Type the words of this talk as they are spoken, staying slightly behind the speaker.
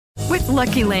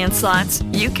Lucky Land Slots,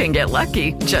 you can get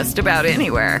lucky just about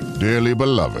anywhere. Dearly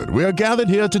beloved, we are gathered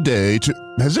here today to...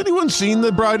 Has anyone seen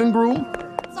the bride and groom?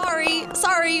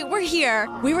 Sorry, we're here.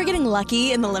 We were getting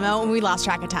lucky in the limo and we lost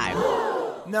track of time.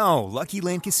 No, Lucky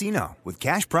Land Casino, with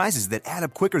cash prizes that add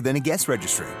up quicker than a guest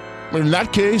registry. In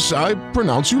that case, I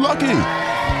pronounce you lucky.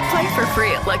 Play for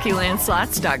free at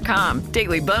LuckyLandSlots.com.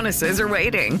 Daily bonuses are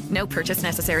waiting. No purchase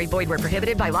necessary. Void where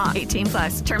prohibited by law.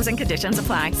 18+. Terms and conditions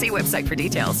apply. See website for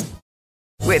details.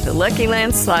 With the Lucky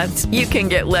Land Slots, you can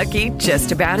get lucky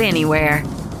just about anywhere.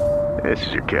 This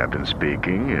is your captain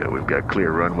speaking. We've got clear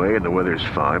runway and the weather's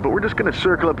fine, but we're just going to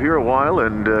circle up here a while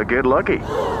and get lucky.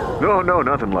 No,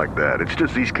 nothing like that. It's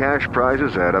just these cash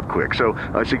prizes add up quick. So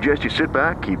I suggest you sit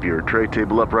back, keep your tray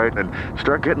table upright, and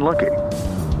start getting lucky.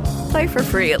 Play for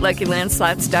free at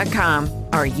LuckyLandSlots.com.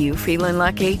 Are you feeling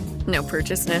lucky? No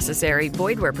purchase necessary.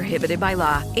 Void where prohibited by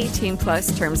law.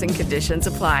 18+ terms and conditions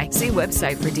apply. See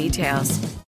website for details.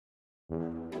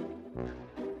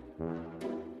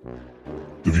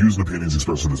 The views and opinions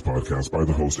expressed in this podcast by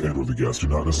the host and or the guest do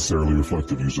not necessarily reflect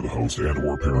the views of the host and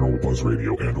or Paranormal Buzz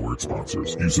Radio and or its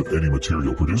sponsors. Use of any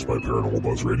material produced by Paranormal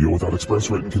Buzz Radio without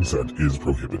express written consent is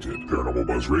prohibited. Paranormal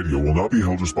Buzz Radio will not be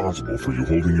held responsible for you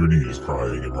holding your knees,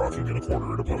 crying, and rocking in a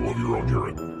corner in a puddle of your own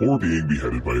urine, or being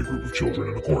beheaded by a group of children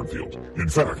in a cornfield. In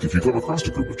fact, if you come across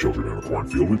a group of children in a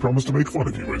cornfield, we promise to make fun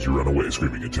of you as you run away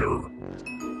screaming in terror.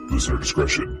 Listener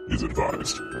discretion is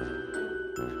advised.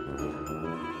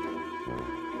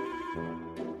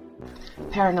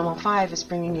 Paranormal 5 is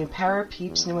bringing you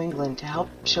Parapeeps New England to help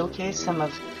showcase some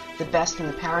of the best in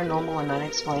the paranormal and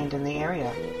unexplained in the area.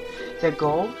 Their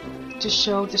goal? To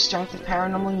show the strength of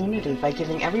paranormal unity by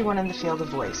giving everyone in the field a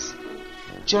voice.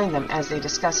 Join them as they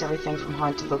discuss everything from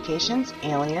haunted locations,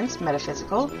 aliens,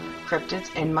 metaphysical, cryptids,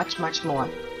 and much, much more.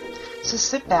 So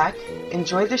sit back,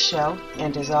 enjoy the show,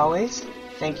 and as always,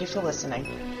 thank you for listening.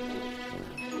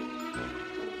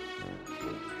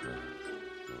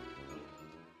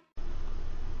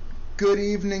 Good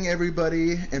evening,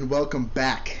 everybody, and welcome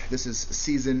back. This is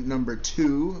season number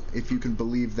 2, if you can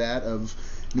believe that, of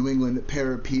New England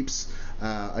Parapeeps.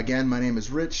 Again, my name is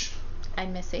Rich.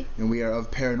 I'm Missy. And we are of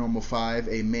Paranormal 5,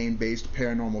 a Maine-based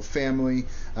paranormal family.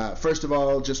 First of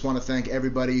all, just want to thank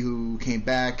everybody who came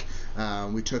back.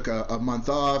 We took a month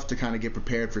off to kind of get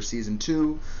prepared for season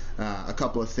 2. A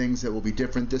couple of things that will be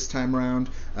different this time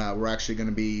around. We're actually going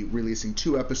to be releasing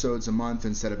 2 episodes a month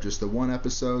instead of just the 1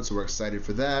 episode, so we're excited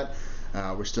for that.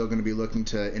 We're still going to be looking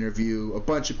to interview a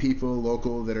bunch of people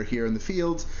local that are here in the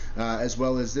field, as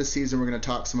well as this season we're going to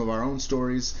talk some of our own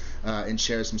stories and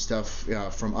share some stuff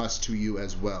from us to you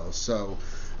as well. So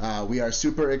we are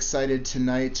super excited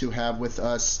tonight to have with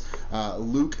us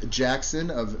Luke Jackson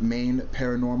of Maine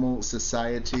Paranormal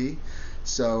Society.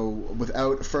 So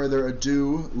without further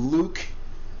ado, Luke,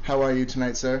 how are you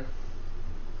tonight, sir?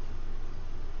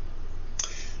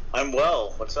 I'm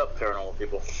well. What's up, paranormal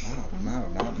people? No,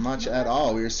 not much at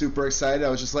all. We are super excited. I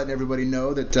was just letting everybody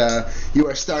know that you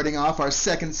are starting off our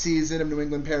 2nd season of New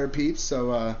England Parapeeps,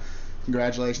 so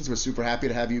congratulations. We're super happy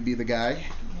to have you be the guy.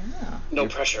 Yeah. No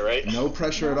pressure, right? No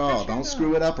pressure at all. Don't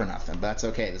screw it up or nothing. That's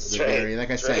okay. This is very,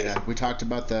 like I said, we talked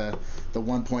about the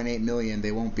 1.8 million.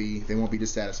 They won't be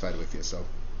dissatisfied with you. So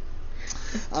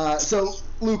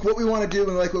Luke, what we want to do,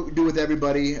 and like what we do with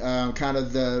everybody, kind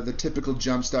of the typical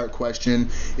jumpstart question.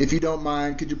 If you don't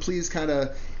mind, could you please kind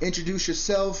of introduce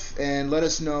yourself and let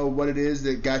us know what it is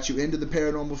that got you into the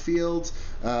paranormal field,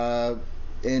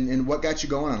 and what got you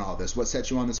going on all this? What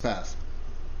set you on this path?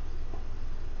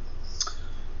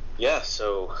 Yeah,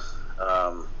 so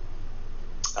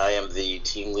I am the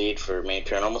team lead for Maine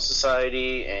Paranormal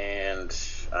Society, and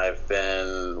I've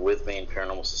been with Maine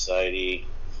Paranormal Society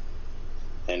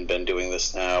and been doing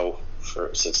this now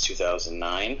since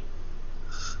 2009.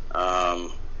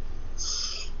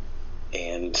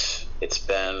 And it's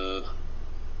been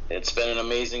an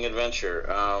amazing adventure.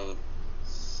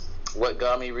 What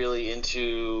got me really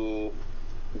into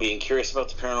being curious about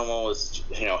the paranormal was,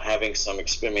 having some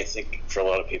experience. I think for a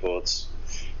lot of people, it's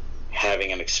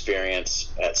having an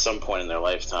experience at some point in their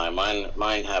lifetime.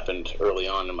 Mine happened early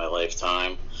on in my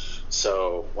lifetime.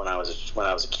 So when I was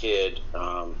a kid,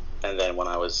 and then when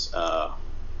I was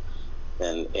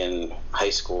in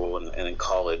high school and in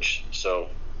college. So.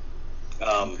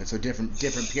 Okay, so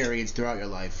different periods throughout your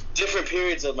life. Different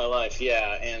periods of my life,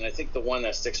 yeah. And I think the one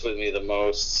that sticks with me the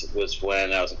most was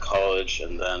when I was in college,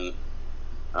 and then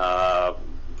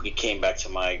we came back to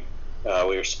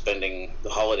we were spending the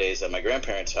holidays at my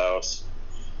grandparents' house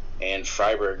in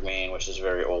Freiburg, Maine, which is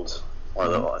very old.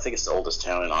 I think it's the oldest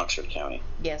town in Oxford County.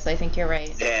 Yes, I think you're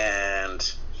right.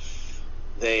 And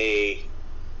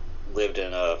lived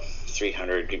in a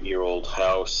 300-year-old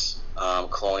house,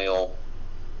 colonial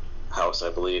house,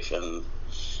 I believe. And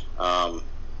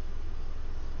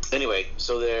anyway,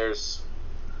 so there's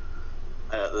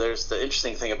the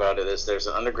interesting thing about it is there's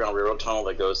an underground railroad tunnel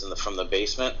that goes from the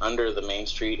basement under the main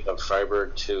street of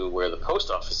Freiburg to where the post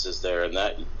office is there, and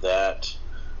that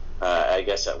I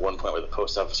guess at one point where the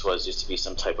post office was used to be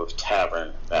some type of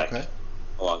tavern back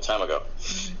a long time ago.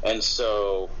 Mm-hmm. And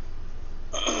so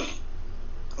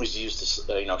we used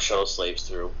to shuttle slaves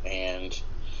through, and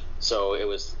so it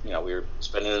was, we were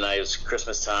spending the night. It was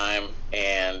Christmas time,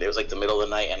 and it was like the middle of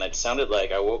the night, and it sounded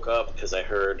like I woke up because I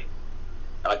heard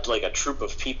like a troop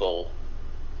of people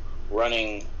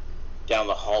running down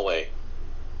the hallway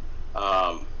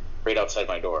right outside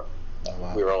my door. Oh,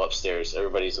 wow. We were all upstairs.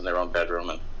 Everybody's in their own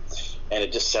bedroom, and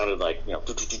it just sounded like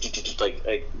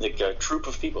like a troop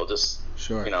of people. Just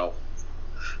sure.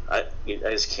 I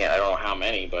just can't. I don't know how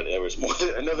many, but there was more.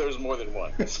 I know there was more than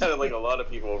one. It sounded like a lot of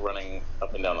people running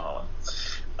up and down the hallway.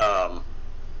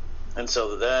 And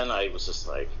so then I was just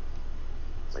like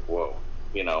whoa,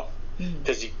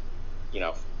 because you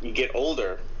get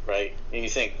older, right? And you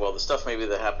think, well, the stuff maybe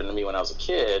that happened to me when I was a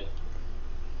kid,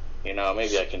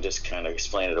 maybe I can just kind of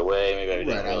explain it away. Maybe I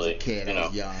didn't really. I was a kid, I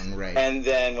was young, right? And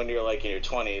then when you're like in your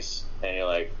 20s, and you're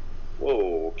like,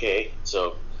 whoa, okay.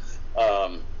 So,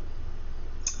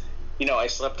 I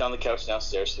slept on the couch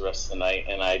downstairs the rest of the night,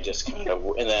 and I just kind of,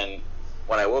 and then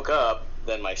when I woke up,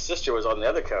 then my sister was on the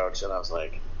other couch, and I was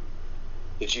like,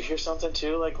 did you hear something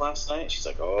too, like last night? She's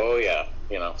like, oh yeah,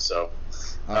 so.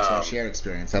 Oh, so a shared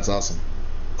experience. That's awesome.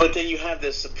 But then you have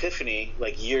this epiphany,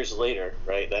 like years later,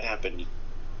 right? That happened,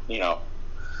 a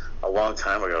long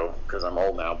time ago, because I'm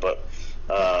old now, but.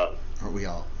 Aren't we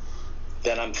all?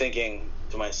 Then I'm thinking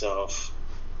to myself,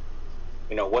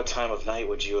 what time of night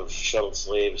would you have shuttled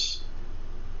slaves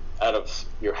out of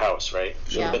your house, right?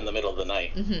 Should have been the middle of the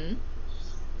night. Mm-hmm.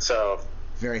 So.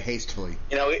 Very hastily.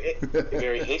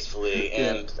 Very hastily,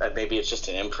 and maybe it's just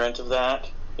an imprint of that,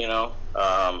 and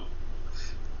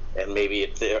maybe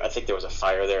I think there was a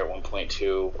fire there at one point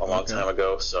too, a long time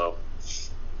ago. So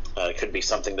it could be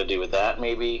something to do with that.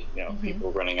 Maybe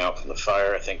people running out from the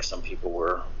fire. I think some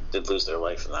people did lose their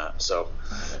life in that. So.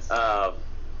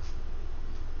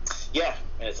 Yeah,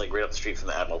 and it's like right up the street from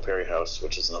the Admiral Perry House,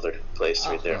 which is another place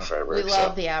right there in Freiburg. We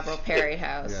love the Admiral Perry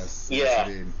House. Yes. Yeah.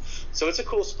 Indeed. So it's a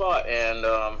cool spot, and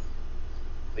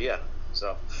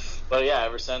but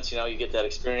ever since you get that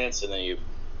experience, and then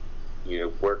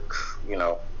you work,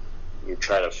 you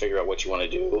try to figure out what you want to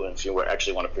do, and if you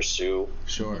actually want to pursue.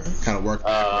 Sure. Kind of work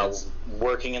backwards.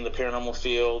 Working in the paranormal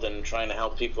field and trying to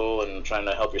help people and trying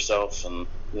to help yourself, and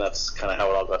that's kind of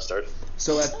how it all got started.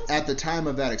 So at the time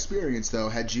of that experience, though,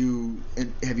 had you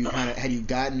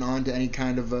gotten onto any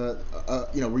kind of were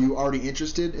you already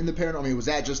interested in the paranormal? I mean, was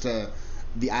that just the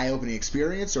eye-opening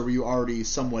experience, or were you already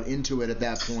somewhat into it at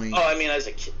that point? Oh, I mean, as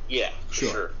a kid, yeah, for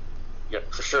sure. Yeah,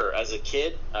 for sure. As a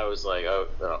kid, I was like, I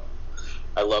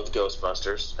loved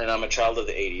Ghostbusters, and I'm a child of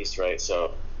the 80s, right?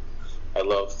 So I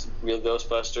loved real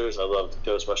Ghostbusters. I loved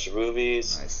Ghostbuster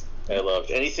movies. Nice. I loved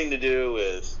anything to do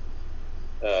with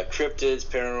cryptids,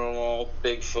 paranormal,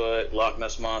 Bigfoot, Loch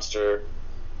Ness Monster.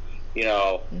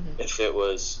 If it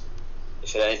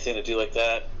had anything to do like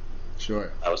that,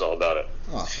 sure, I was all about it.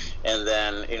 Awesome. And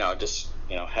then just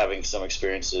having some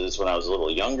experiences when I was a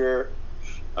little younger,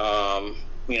 and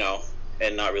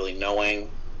not really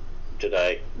knowing, did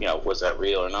I was that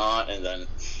real or not? And then,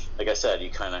 like I said,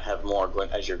 you kind of have more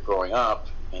as you're growing up,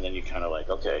 and then you kind of like,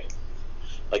 okay,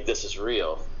 like this is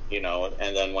real, and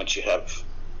then once you have.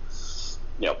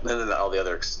 And then all the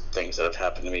other things that have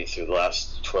happened to me through the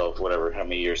last 12, whatever, how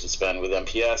many years it's been with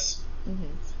MPS.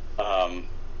 Mm-hmm.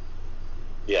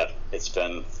 It's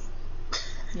been,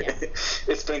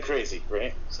 it's been crazy,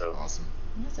 right? So awesome.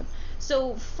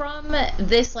 So from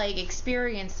this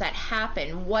experience that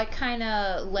happened, what kind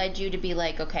of led you to be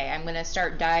like, okay, I'm gonna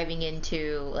start diving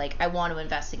into I want to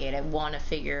investigate, I want to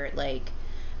figure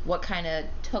what kind of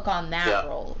took on that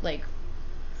role,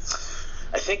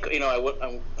 I think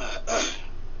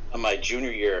on my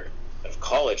junior year of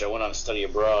college, I went on a study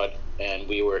abroad, and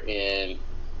we were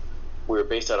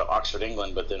based out of Oxford,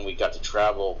 England, but then we got to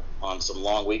travel on some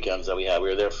long weekends that we had. We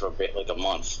were there for a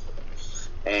month,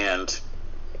 and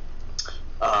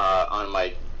on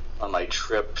my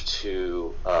trip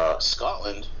to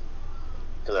Scotland,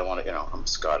 because I wanted, I'm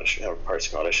Scottish, I'm part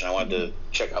Scottish, and I wanted to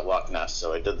check out Loch Ness,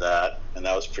 so I did that, and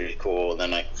that was pretty cool. And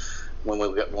then when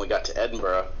we got to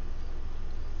Edinburgh,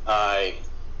 I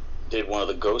did one of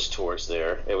the ghost tours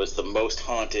there. It was the most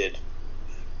haunted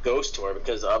ghost tour,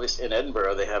 because obviously in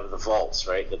Edinburgh they have the vaults,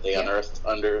 right, that they unearthed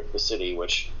under the city,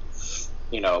 which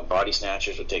body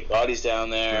snatchers would take bodies down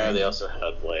there. Mm-hmm. They also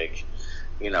had like,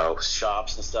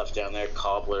 shops and stuff down there,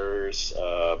 cobblers,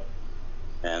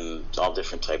 and all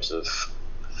different types of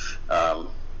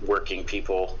working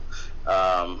people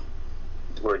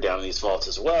were down in these vaults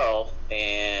as well.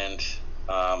 And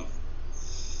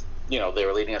they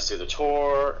were leading us through the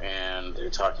tour, and they were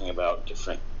talking about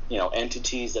different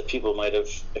entities that people might have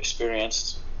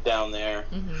experienced down there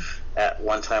at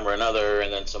one time or another,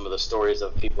 and then some of the stories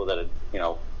of people that had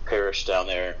perished down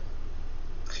there.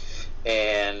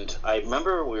 And I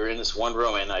remember we were in this one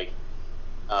room, and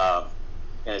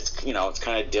it's it's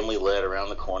kind of dimly lit around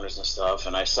the corners and stuff,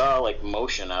 and I saw like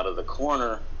motion out of the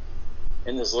corner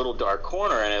in this little dark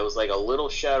corner, and it was like a little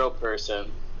shadow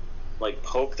person like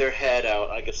poke their head out.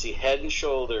 I could see head and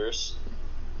shoulders,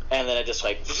 and then it just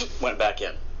like went back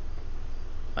in.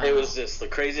 Wow. It was just the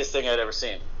craziest thing I'd ever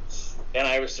seen. And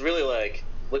I was really like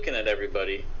looking at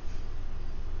everybody.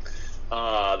 We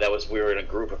were in a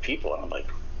group of people, and I'm like,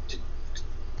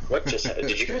 what just happened?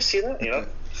 Did you guys see that? And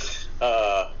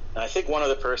I think one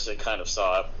other person kind of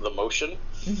saw the motion,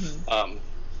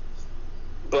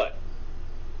 but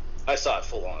I saw it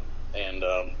full on, and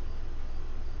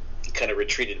kind of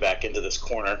retreated back into this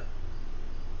corner,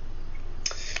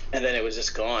 and then it was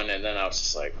just gone, and then I was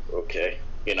just like, okay,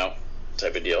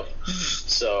 type of deal.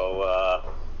 So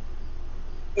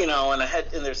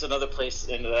and there's another place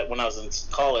in that when I was in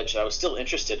college, I was still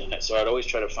interested in it, so I'd always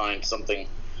try to find something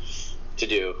to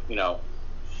do.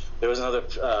 There was another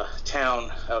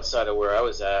town outside of where I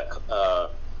was at,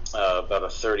 about a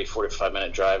 45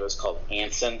 minute drive. It was called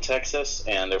Anson, Texas,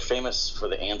 and they're famous for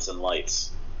the Anson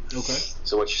lights. Okay.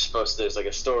 So what you're supposed to, there's like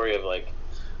a story of like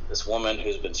this woman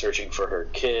who's been searching for her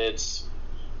kids,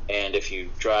 and if you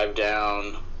drive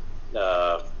down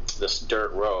this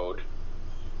dirt road,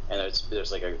 and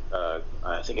there's like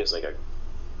I think it's like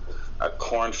a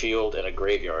cornfield and a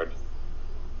graveyard,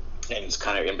 and it's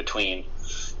kind of in between,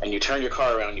 and you turn your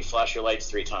car around, you flash your lights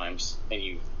 3 times, and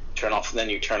you turn off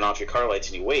your car lights,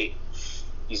 and you wait.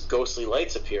 These ghostly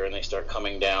lights appear, and they start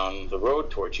coming down the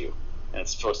road towards you. And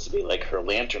it's supposed to be like her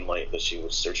lantern light that she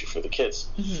was searching for the kids.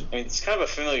 I mean, it's kind of a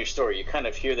familiar story. You kind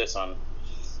of hear this on,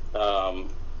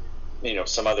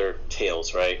 some other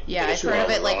tales, right? Yeah, I've heard of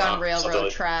it like on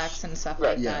railroad tracks and stuff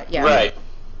like that. Yeah. Right.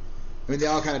 I mean, they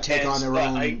all kind of take on their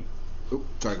own.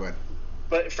 Sorry, go ahead.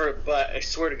 But I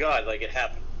swear to God, like it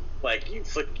happened. Like you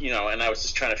flick, and I was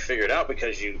just trying to figure it out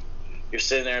because you're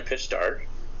sitting there in pitch dark.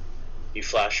 You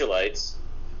flash your lights.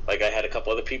 Like I had a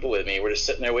couple other people with me. We're just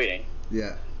sitting there waiting.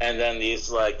 Yeah. And then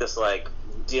this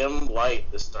dim light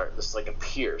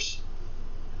appears,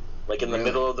 like in the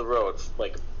middle of the road,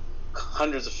 like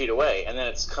hundreds of feet away, and then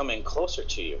it's coming closer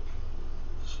to you.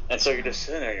 And so you're just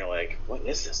sitting there, and you're like, "What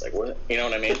is this? Like, what? You know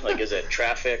what I mean? Like, is it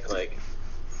traffic? Like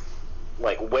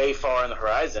way far on the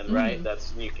horizon, right? And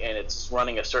it's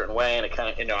running a certain way, and it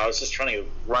kind of, I was just trying to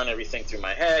run everything through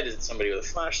my head. Is it somebody with a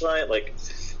flashlight? Like,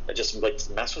 I just like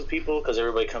to mess with people because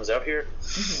everybody comes out here.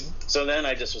 So then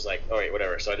I just was like, all right,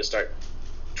 whatever. So I just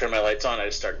turn my lights on. I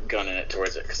just start gunning it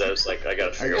towards it because I was like, I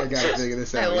gotta figure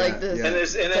this out. I like this. Yeah. And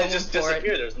then it just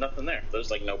disappeared. There's nothing there.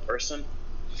 There's like no person.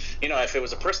 If it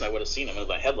was a person, I would have seen him with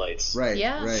my headlights. Right.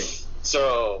 Yeah. Right.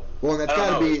 So that's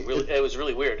got to be. It was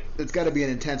really weird. It's got to be an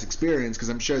intense experience because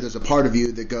I'm sure there's a part of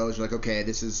you that goes like, okay,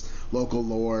 this is local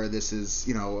lore. This is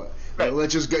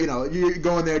let's just go. You're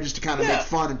going there just to kind of make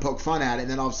fun and poke fun at it,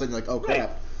 and then all of a sudden you're like, oh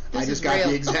crap, I just got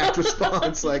the exact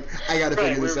response. Like I got to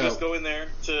figure this out. We were just going there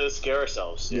to scare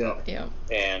ourselves. You know? Yeah.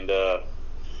 And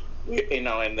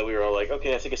and we were all like,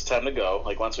 okay, I think it's time to go.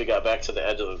 Like once we got back to the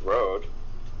edge of the road,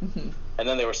 and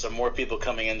then there were some more people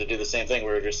coming in to do the same thing.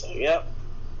 We were just like, yeah.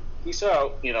 Peace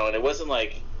out, and it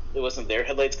wasn't their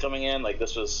headlights coming in. Like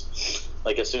this was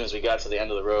like as soon as we got to the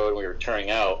end of the road and we were turning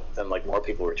out, then like more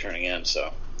people were turning in.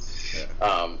 So,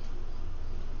 but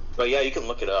yeah, you can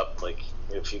look it up. Like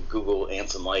if you Google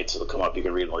Anson lights, it'll come up. You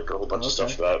can read like a whole bunch of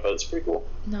stuff about it, but it's pretty cool.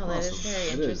 No, that is very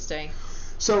interesting.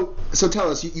 So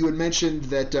tell us. You had mentioned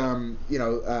that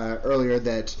earlier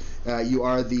that you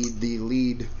are the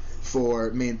lead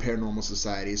for Maine Paranormal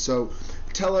Society. So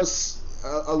tell us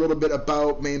a little bit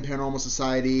about Maine Paranormal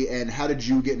Society and how did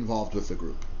you get involved with the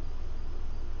group?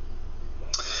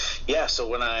 Yeah, so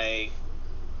when how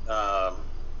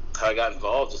I got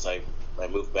involved is I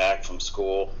moved back from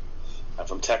school. I'm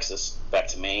from Texas back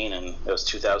to Maine, and it was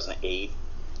 2008.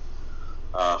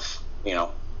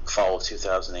 Fall of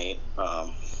 2008.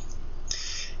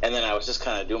 And then I was just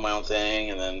kind of doing my own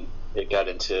thing, and then it got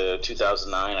into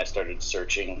 2009. I started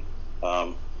searching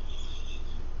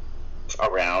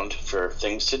around for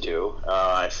things to do.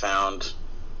 I found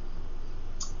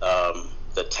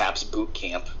the TAPS boot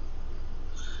camp,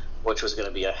 which was going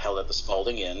to be held at the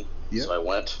Spalding Inn. Yep. So I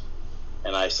went,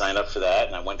 and I signed up for that,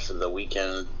 and I went for the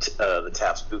weekend, the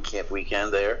TAPS boot camp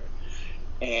weekend there,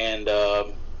 and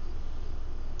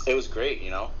it was great.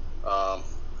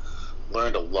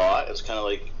 Learned a lot. It was kind of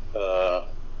like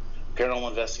Paranormal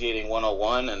Investigating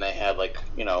 101, and they had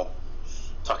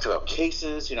talked about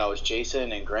cases. It was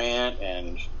Jason and Grant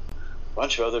and a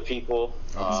bunch of other people,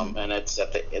 and it's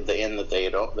at the inn that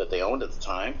they owned at the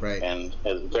time, right? And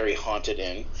a very haunted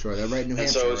inn. Sure, they're right in New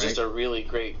Hampshire, and so it was right? just a really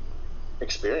great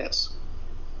experience.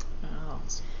 Oh,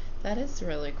 that is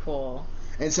really cool.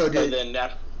 And so they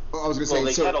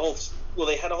had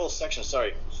a whole section.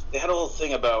 Sorry, they had a whole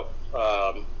thing about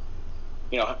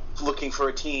looking for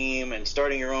a team and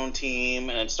starting your own team.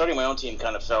 And starting my own team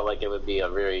kind of felt like it would be a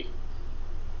very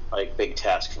big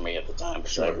task for me at the time,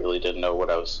 because I really didn't know what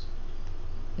I was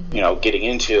getting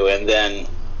into. And then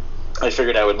I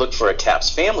figured I would look for a TAPS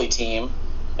family team,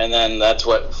 and then that's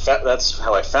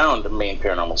how I found the Maine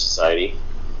Paranormal Society,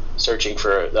 searching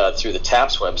for through the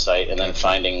TAPS website, and then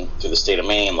finding through the state of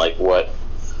Maine what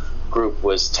group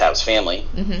was TAPS family.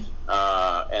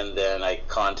 And then I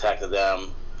contacted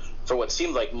them for what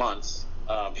seemed like months,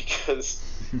 because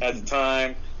at the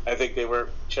time I think they were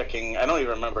checking. I don't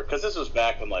even remember, because this was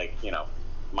back when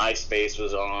MySpace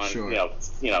was on. Sure.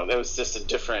 There was just a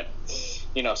different,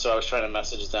 so I was trying to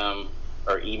message them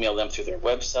or email them through their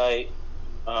website,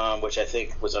 which I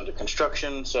think was under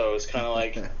construction. So it was kind of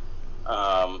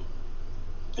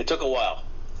it took a while.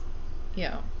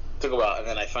 Yeah. It took a while, and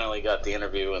then I finally got the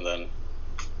interview, and then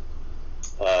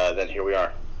here we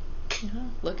are.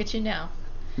 Look at you now.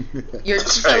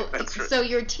 That's right. So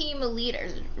your team leader.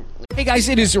 Hey guys,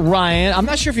 it is Ryan. I'm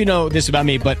not sure if you know this about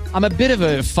me, but I'm a bit of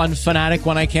a fun fanatic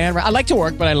when I can. I like to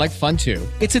work, but I like fun too.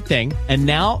 It's a thing. And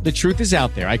now the truth is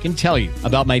out there. I can tell you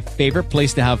about my favorite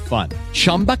place to have fun.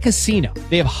 Chumba Casino.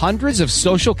 They have hundreds of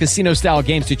social casino style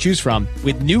games to choose from,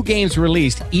 with new games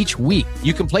released each week.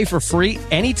 You can play for free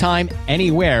anytime,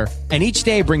 anywhere. And each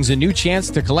day brings a new chance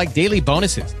to collect daily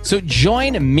bonuses. So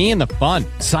join me in the fun.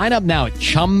 Sign up now at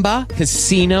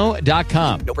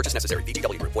ChumbaCasino.com. No purchase necessary.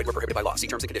 VGW Group. Void where prohibited by law. See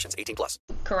terms and conditions. 18+.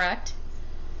 Correct?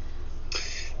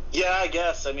 Yeah, I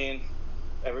guess. I mean,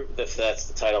 if that's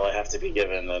the title I have to be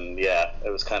given, then yeah, it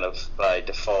was kind of by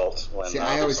default. When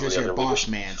I always hear you're boss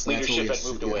man. So leadership had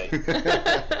moved away.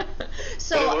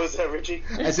 So what was that, Richie?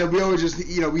 I said we always just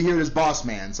we hear it as boss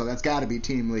man, so that's got to be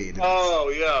team lead.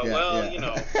 Oh yeah, well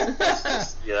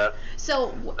yeah.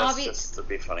 So obviously, to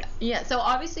be funny. Yeah. So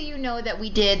obviously, that we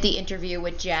did the interview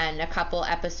with Jen a couple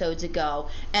episodes ago,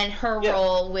 and her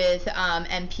role with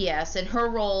MPS, and her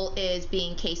role is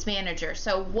being case manager.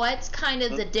 So what's kind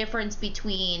of the difference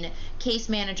between case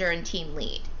manager and team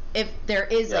lead, if there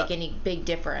is any big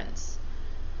difference?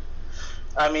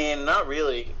 I mean, not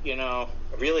really.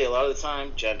 Really, a lot of the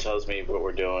time, Jen tells me what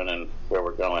we're doing and where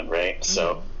we're going, right? Mm-hmm.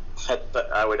 So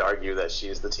I would argue that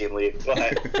she's the team lead.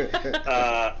 But,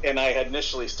 and I had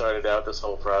initially started out this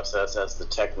whole process as the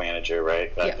tech manager,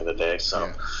 right, back in the day.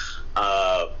 So,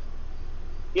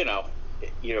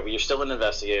 you're still an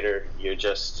investigator. You're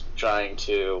just trying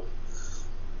to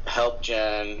help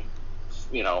Jen,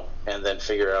 and then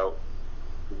figure out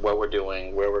what we're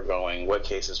doing, where we're going, what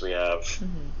cases we have.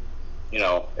 Mm-hmm.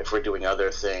 If we're doing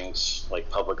other things like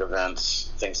public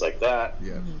events, things like that.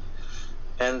 Yeah. Mm-hmm.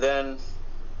 And then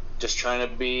just trying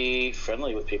to be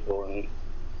friendly with people, and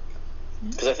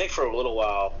because I think for a little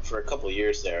while, for a couple of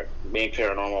years there, Maine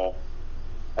Paranormal,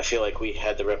 I feel like we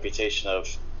had the reputation of,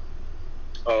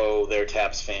 they're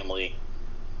TAPS family,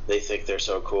 they think they're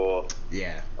so cool.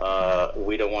 Yeah.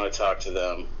 We don't want to talk to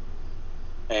them.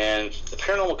 And the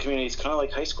paranormal community is kind of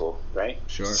like high school, right?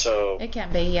 Sure. So it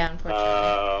can be, yeah,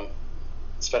 unfortunately.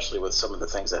 Especially with some of the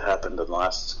things that happened in the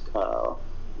last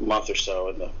month or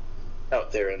so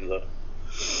out there in the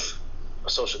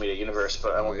social media universe,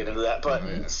 but I won't get into that. But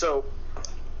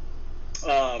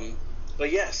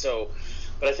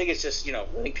but I think it's just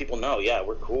letting people know,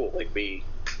 we're cool. Like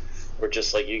we're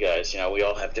just like you guys. We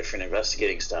all have different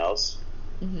investigating styles,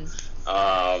 and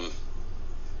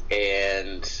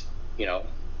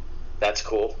that's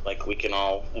cool. Like we can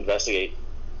all investigate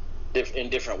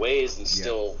in different ways and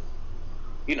still,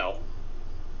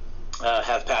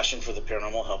 have passion for the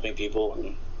paranormal, helping people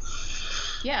and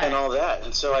all that.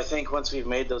 And so I think once we've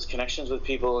made those connections with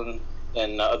people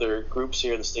and other groups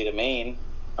here in the state of Maine,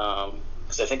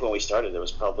 because I think when we started there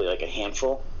was probably like a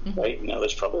handful, right? Now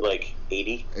there's probably like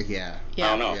 80. Yeah. I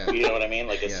don't know. Yeah. You know what I mean?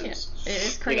 Like it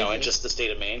is crazy. In just the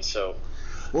state of Maine. So.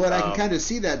 Well, and I can kind of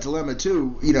see that dilemma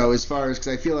too, as far as,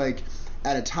 because I feel like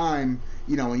at a time,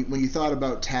 you know, when you thought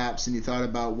about TAPS and you thought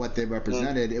about what they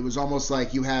represented, it was almost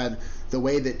like you had the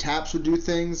way that TAPS would do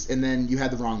things, and then you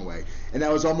had the wrong way, and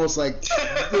that was almost like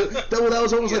that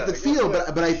was almost like the feel.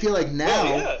 But I feel like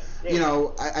now, you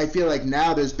know, I feel like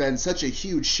now there's been such a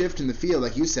huge shift in the field,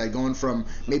 like you said, going from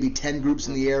maybe 10 groups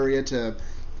in the area to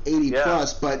 80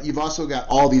 plus, but you've also got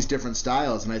all these different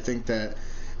styles, and I think that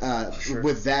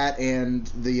with that and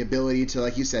the ability to,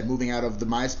 like you said, moving out of the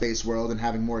MySpace world and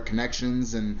having more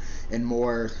connections and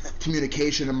more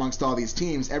communication amongst all these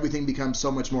teams, everything becomes so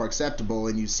much more acceptable,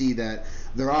 and you see that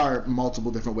there are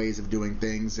multiple different ways of doing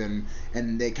things, and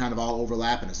they kind of all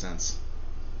overlap in a sense.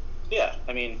 Yeah,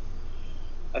 I mean,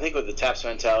 I think with the TAPS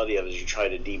mentality of you try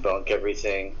to debunk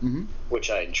everything,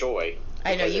 which I enjoy.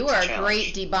 I know you are a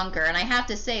great debunker, and I have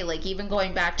to say, like, even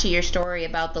going back to your story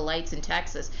about the lights in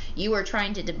Texas, you were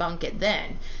trying to debunk it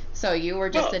then, so you were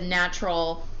just a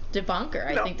natural debunker.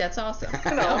 I think that's awesome.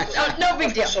 No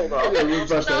big deal.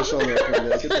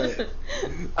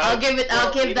 I'll give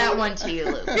that one to you,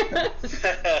 Luke.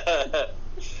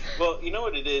 Well, you know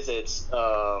what it is? It's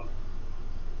I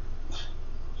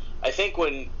think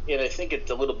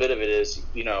it's a little bit of it is,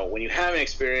 you know, when you have an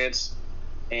experience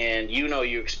and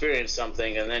you experienced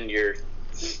something, and then you're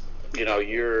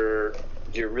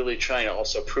really trying to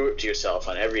also prove it to yourself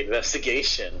on every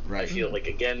investigation. Right. I feel like,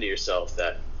 again, to yourself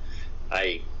that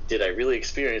I really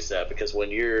experience that? Because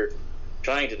when you're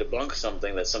trying to debunk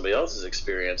something that somebody else has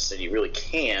experienced and you really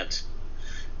can't,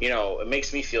 you know, it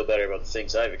makes me feel better about the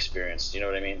things I've experienced. You know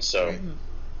what I mean? So,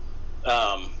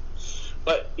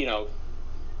 but, you know,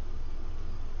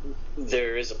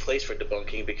 there is a place for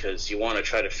debunking because you want to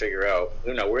try to figure out,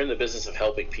 you know, we're in the business of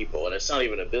helping people, and it's not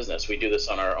even a business. We do this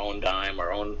on our own dime,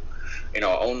 our own, you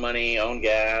know, own money, own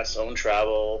gas, own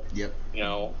travel. Yep. You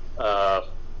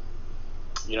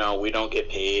know, we don't get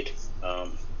paid.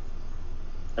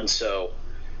 And so,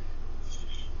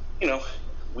 you know,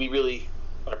 we really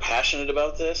are passionate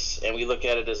about this, and we look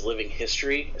at it as living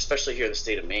history, especially here in the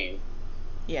state of Maine.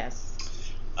 Yes.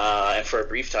 And for a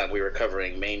brief time, we were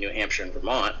covering Maine, New Hampshire, and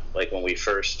Vermont, like when I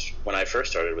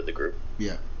first started with the group.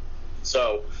 Yeah.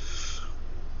 So,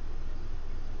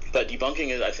 but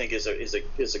debunking I think is a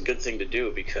good thing to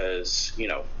do, because, you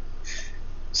know,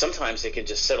 sometimes it can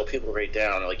just settle people right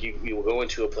down. Like you will go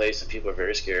into a place and people are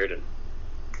very scared, and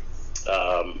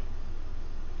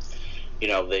you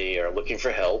know, they are looking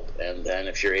for help, and then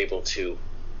if you're able to,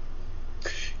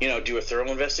 you know, do a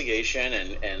thorough investigation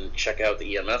and check out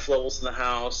the EMF levels in the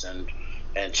house, and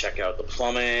check out the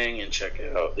plumbing, and check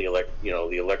out the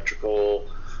electrical,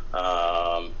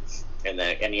 and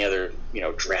then any other, you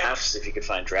know, drafts, if you could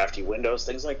find drafty windows,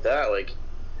 things like that. Like,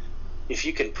 if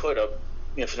you can put up,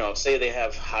 you know, say they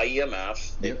have high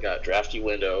EMF, they've got drafty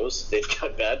windows, they've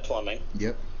got bad plumbing.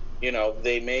 Yep. You know,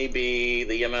 the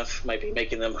EMF might be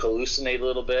making them hallucinate a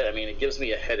little bit. I mean, it gives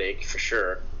me a headache for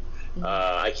sure.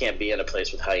 I can't be in a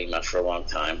place with high EMF for a long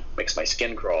time. Makes my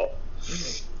skin crawl.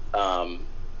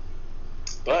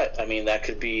 But, I mean, that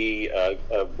could be a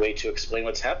way to explain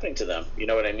what's happening to them. You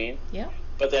know what I mean? Yeah.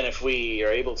 But then if we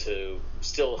are able to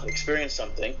still experience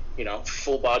something, you know,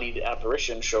 full-bodied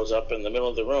apparition shows up in the middle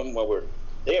of the room while we're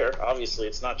there, obviously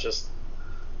it's not just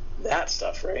that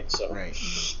stuff, right? So, right.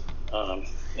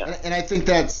 Yeah. And I think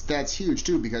that's huge,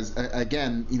 too, because,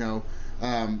 again, you know,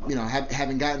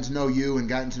 having gotten to know you and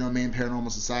gotten to know Maine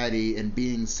Paranormal Society, and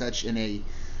being such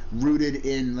rooted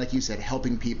in, like you said,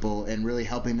 helping people and really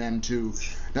helping them to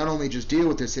not only just deal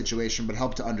with their situation, but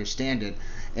help to understand it.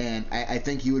 And I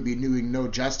think you would be doing no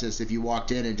justice if you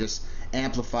walked in and just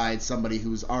amplified somebody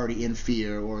who's already in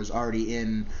fear or is already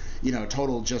in, you know,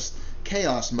 total just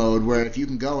chaos mode, where if you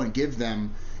can go and give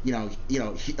them,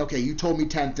 okay, you told me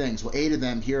 10 things. Well, 8 of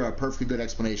them here are perfectly good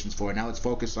explanations for it. Now let's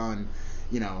focus on,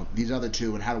 you know, these other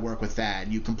 2 and how to work with that.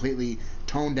 And you completely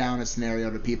tone down a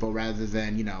scenario to people rather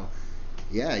than, you know,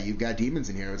 yeah, you've got demons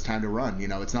in here, it's time to run. You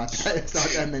know, it's not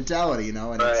that mentality, you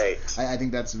know. And right. I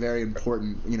think that's very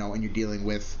important, you know, when you're dealing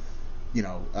with, you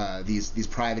know, these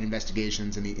private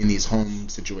investigations in these home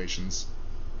situations.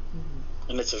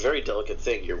 And it's a very delicate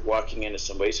thing. You're walking into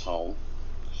somebody's home.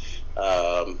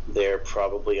 They're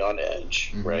probably on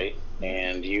edge, right?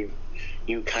 And you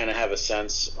kind of have a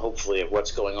sense, hopefully, of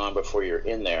what's going on before you're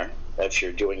in there, if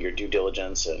you're doing your due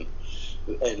diligence and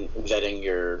vetting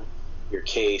your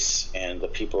case and the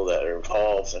people that are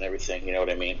involved and everything, you know what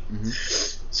I mean?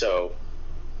 So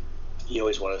you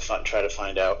always want to try to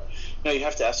find out. You know, you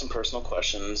have to ask some personal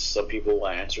questions. Some people will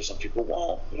answer, some people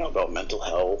won't, you know, about mental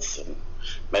health and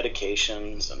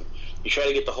medications, and you try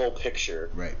to get the whole picture.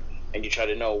 Right. And you try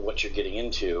to know what you're getting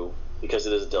into, because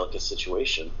it is a delicate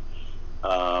situation.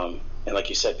 and like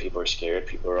you said, people are scared,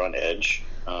 people are on edge.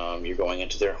 You're going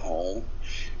into their home.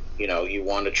 You know, you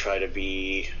want to try to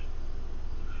be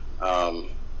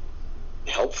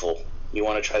helpful. You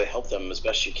want to try to help them as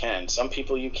best you can. Some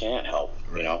people you can't help.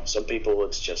 Right. You know, some people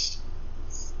it's just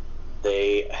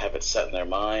they have it set in their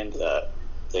mind that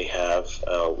they have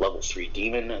a level 3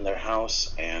 demon in their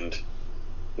house, and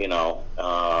you know,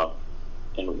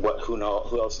 and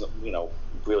who else, you know,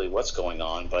 really what's going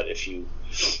on. But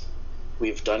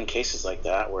we've done cases like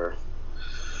that where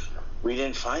we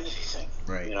didn't find anything.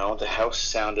 Right. You know, the house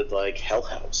sounded like Hell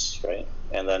House, right?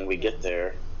 And then we get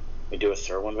there, we do a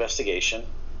thorough investigation,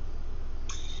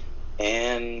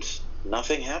 and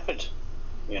nothing happened.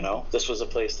 You know, this was a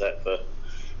place that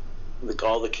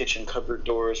all the kitchen cupboard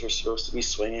doors were supposed to be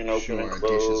swinging open and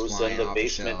closed, and the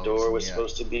basement door was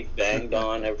supposed to be banged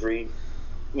on every,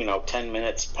 10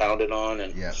 minutes, pounded on,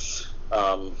 and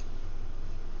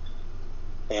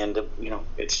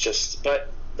it's just.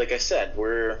 But like I said,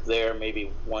 we're there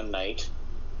maybe one night,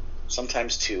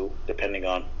 sometimes two, depending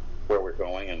on where we're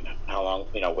going and how long.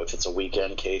 If it's a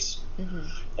weekend case,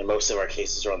 and most of our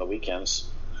cases are on the weekends,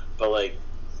 but like,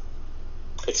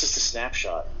 it's just a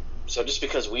snapshot. So just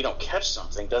because we don't catch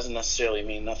something doesn't necessarily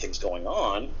mean nothing's going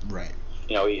on. Right.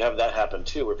 You have that happen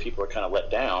too, where people are kind of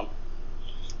let down,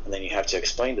 and then you have to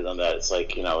explain to them that it's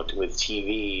like, with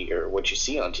TV or what you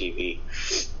see on TV,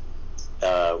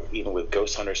 even with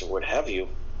ghost hunters or what have you,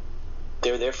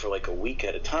 they're there for like a week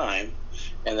at a time,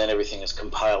 and then everything is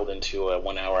compiled into a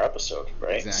 1-hour episode,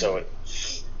 right? Exactly.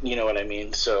 So, you know what I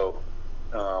mean? So,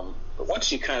 but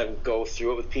once you kind of go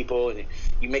through it with people and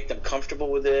you make them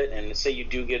comfortable with it, and say you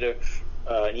do get an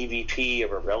EVP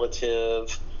of a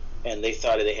relative and they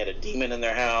thought they had a demon in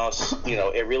their house,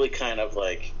 it really kind of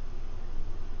like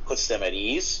puts them at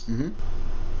ease. Mm-hmm.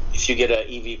 If you get an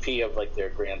EVP of like their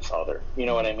grandfather, you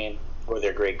know what I mean? Or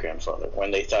their great-grandfather, when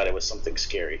they thought it was something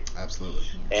scary. Absolutely.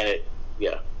 And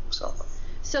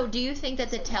So do you think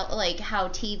that how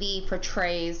TV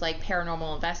portrays like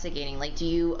paranormal investigating, like do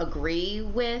you agree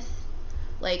with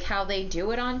like how they do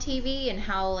it on TV and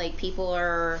how like people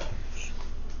are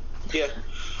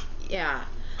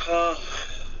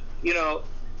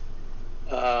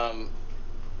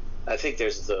I think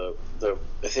there's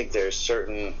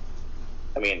certain,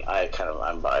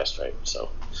 I'm biased, right? So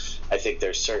I think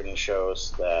there's certain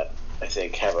shows that I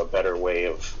think have a better way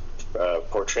of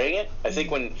portraying it. I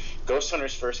think when Ghost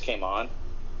Hunters first came on,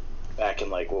 back in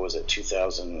like, what was it,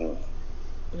 2000?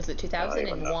 Was it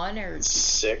 2001 or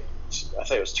 6? I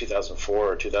think it was 2004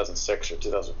 or 2006 or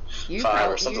 2005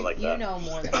 or something like that. You know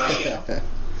more than I do.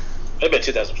 Maybe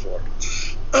 2004.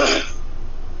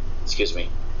 Excuse me.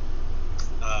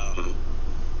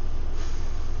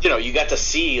 You got to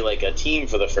see like a team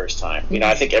for the first time.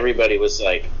 I think everybody was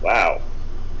like, wow,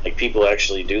 like people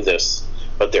actually do this,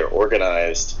 but they're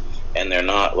organized and they're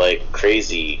not like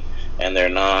crazy, and they're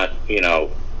not, they're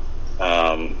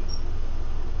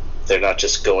not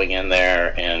just going in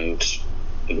there and,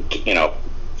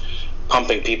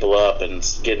 pumping people up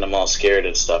and getting them all scared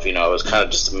and stuff. It was kind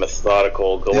of just a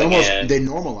methodical going in. They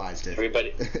normalized it.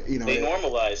 Everybody, they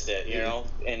normalized it,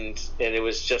 and it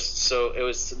was just it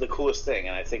was the coolest thing.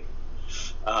 And I think,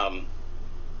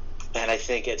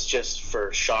 it's just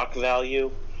for shock value.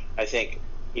 I think,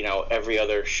 every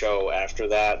other show after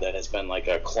that has been like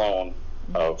a clone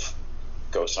of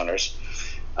Ghost Hunters,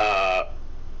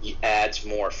 adds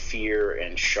more fear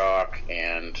and shock,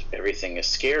 and everything is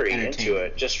scary into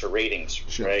it just for ratings,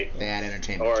 sure. Right? They add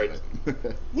entertainment to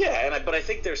it. Yeah, but I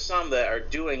think there's some that are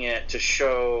doing it to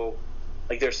show.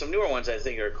 Like there's some newer ones I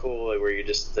think are cool, where you're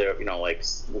just there, like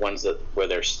ones where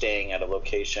they're staying at a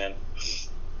location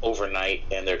overnight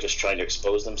and they're just trying to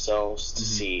expose themselves to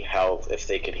see if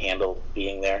they can handle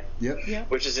being there. Yep.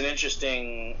 Which is an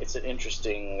interesting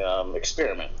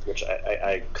experiment, which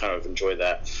I kind of enjoy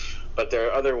that. But there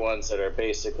are other ones that are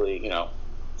basically,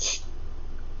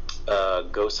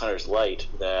 Ghost Hunters Light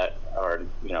that are,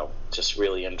 just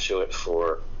really into it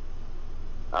for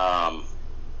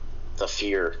the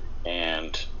fear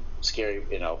and scary,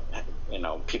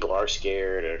 people are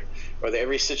scared, or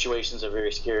every situation's a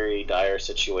very scary, dire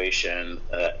situation,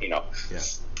 And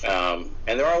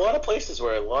there are a lot of places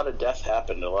where a lot of death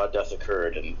happened, a lot of death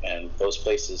occurred, and those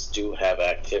places do have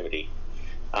activity.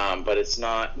 But it's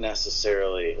not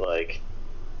necessarily like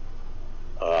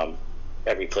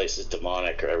every place is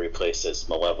demonic or every place is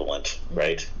malevolent,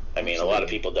 right? I mean, a lot of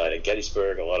people died at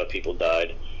Gettysburg, a lot of people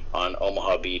died on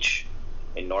Omaha Beach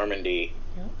in Normandy.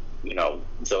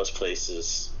 Those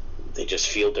places, they just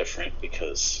feel different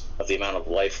because of the amount of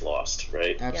life lost,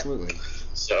 right? Absolutely.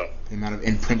 So the amount of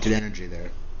imprinted energy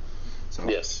there.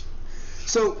 Yes.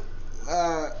 So,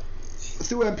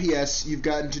 through MPS, you've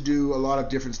gotten to do a lot of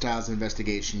different styles of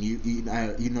investigation. You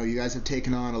guys have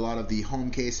taken on a lot of the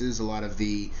home cases, a lot of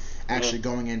the actually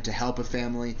going in to help a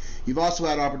family. You've also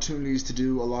had opportunities to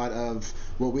do a lot of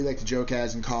what we like to joke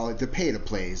as and call it the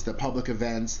pay-to-plays, the public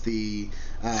events, the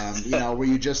where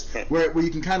you just where you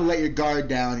can kind of let your guard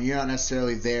down and you're not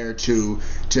necessarily there to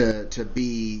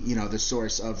be the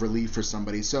source of relief for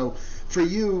somebody. So for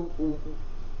you,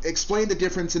 explain the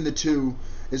difference in the two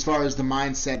as far as the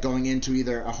mindset going into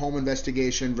either a home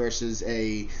investigation versus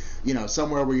a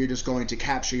somewhere where you're just going to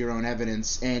capture your own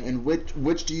evidence, and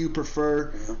which do you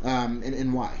prefer,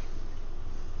 and why?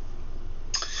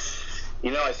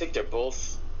 I think they're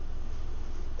both,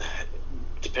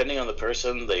 depending on the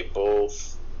person, they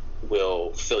both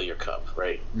will fill your cup,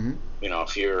 right? Mm-hmm.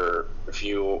 If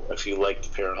you like the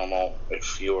paranormal,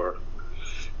 if you're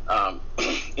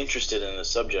interested in the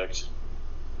subject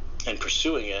and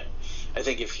pursuing it, I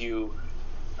think if you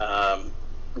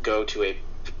go to a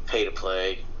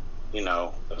pay-to-play,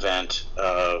 event,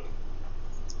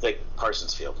 like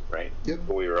Parsonsfield, right? Yep.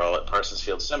 We were all at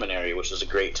Parsonsfield Seminary, which was a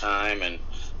great time, and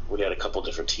we had a couple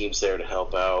different teams there to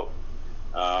help out,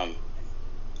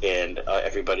 and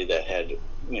everybody that had,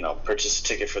 purchased a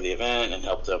ticket for the event and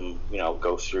helped them,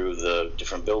 go through the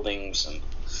different buildings, and,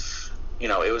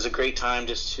 it was a great time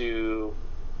just to,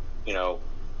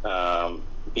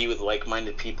 be with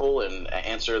like-minded people and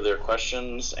answer their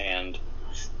questions and,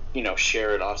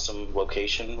 share an awesome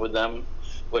location with them,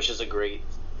 which is a great,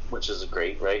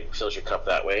 right? Fills your cup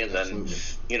that way. And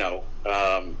Absolutely.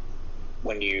 Then,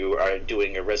 when you are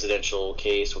doing a residential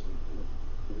case,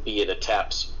 be it a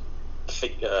TAPS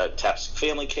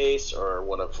family case or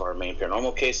one of our main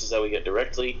paranormal cases that we get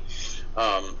directly,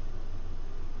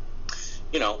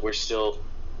 you're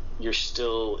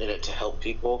still in it to help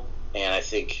people. And I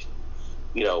think,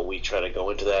 we try to go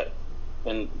into that,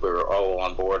 and we're all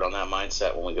on board on that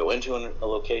mindset when we go into a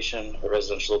location, a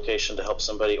residential location, to help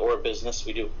somebody or a business.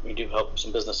 We do help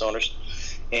some business owners,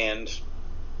 and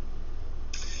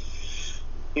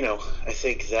I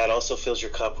think that also fills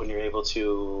your cup when you're able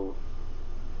to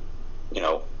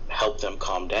help them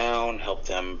calm down, help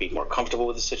them be more comfortable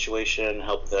with the situation,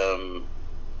 help them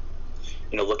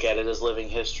look at it as living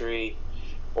history,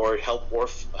 or help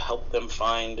them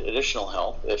find additional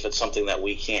help if it's something that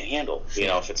we can't handle.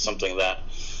 If it's something that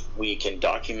we can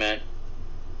document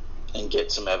and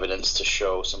get some evidence to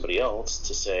show somebody else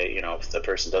to say, if the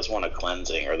person does want a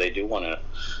cleansing or they do want an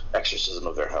exorcism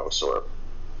of their house or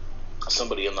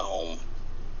somebody in the home,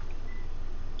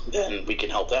 then we can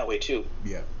help that way too.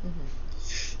 Yeah.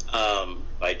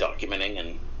 By documenting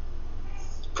and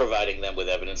providing them with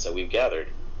evidence that we've gathered,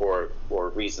 or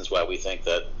reasons why we think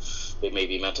that it may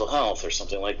be mental health or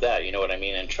something like that, you know what I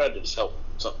mean, and try to just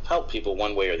help people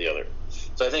one way or the other.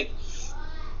 So I think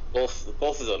both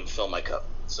of them fill my cup.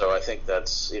 So I think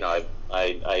that's, I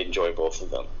enjoy both of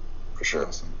them for sure.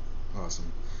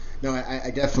 Awesome. No,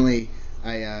 I definitely,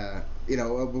 again,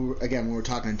 when we were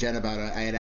talking to Jen about it, I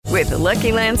had. With the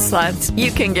Lucky Land Slots,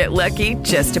 you can get lucky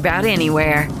just about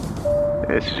anywhere.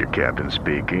 This is your captain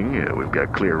speaking. We've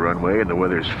got clear runway and the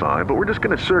weather's fine, but we're just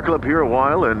going to circle up here a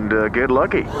while and get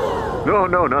lucky.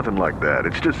 No, nothing like that.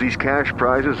 It's just these cash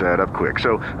prizes add up quick.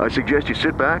 So I suggest you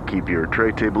sit back, keep your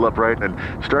tray table upright, and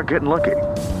start getting lucky.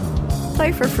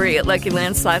 Play for free at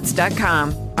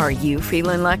LuckyLandSlots.com. Are you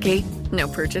feeling lucky? No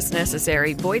purchase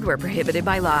necessary. Void where prohibited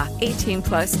by law.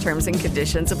 18+ terms and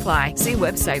conditions apply. See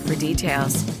website for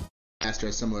details. Asked her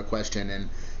a similar question, and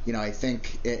I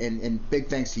think, and big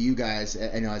thanks to you guys,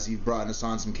 as you've brought us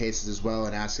on some cases as well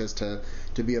and asked us to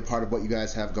be a part of what you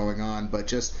guys have going on. But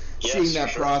just seeing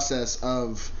that process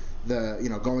of the,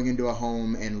 going into a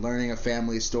home and learning a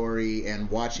family story and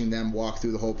watching them walk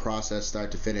through the whole process start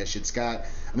to finish.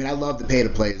 I love the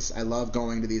pay-to-plays. I love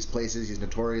going to these places, these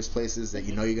notorious places that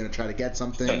you're going to try to get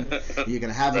something. You're going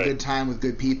to have a good time with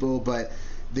good people, but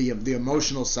the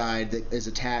emotional side that is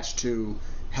attached to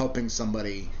helping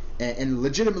somebody and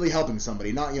legitimately helping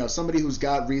somebody, not somebody who's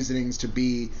got reasonings to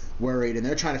be worried and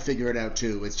they're trying to figure it out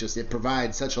too. It's just, it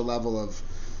provides such a level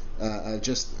of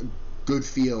just good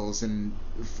feels and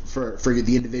for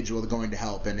the individual going to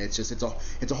help, and it's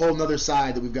a whole nother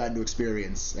side that we've gotten to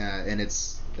experience, and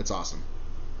it's awesome.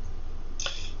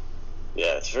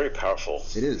 Yeah, it's very powerful.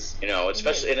 It is.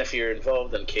 Especially, and if you're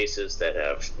involved in cases that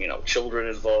have children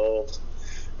involved,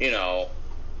 I'm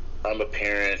a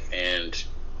parent, and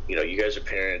you guys are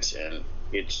parents, and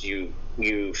it's you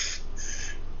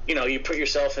put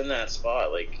yourself in that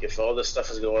spot. Like, if all this stuff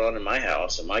is going on in my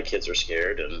house and my kids are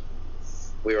scared and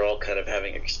we were all kind of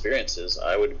having experiences,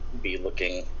 I would be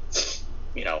looking,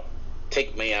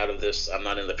 take me out of this. I'm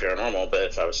not in the paranormal, but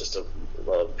if I was just a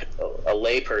a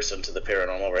lay person to the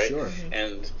paranormal, right? Sure.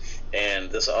 And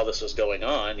all this was going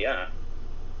on, yeah,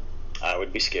 I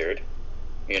would be scared,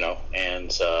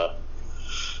 and so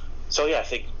yeah, I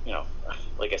think,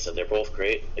 like I said, they're both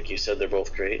great. Like you said, they're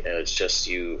both great, and it's just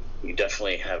you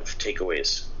definitely have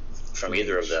takeaways from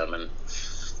either of them, and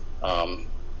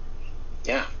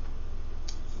yeah.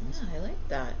 Yeah, I like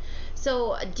that.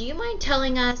 So, do you mind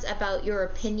telling us about your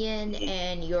opinion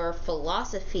and your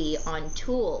philosophy on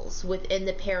tools within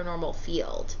the paranormal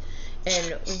field?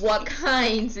 And what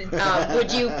kinds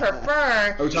would you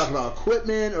prefer? Are we talking about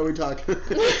equipment? Or are we talking...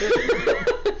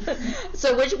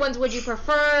 So which ones would you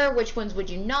prefer? Which ones would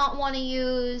you not want to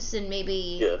use? And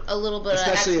maybe a little bit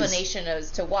Especially of explanation as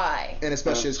to why. And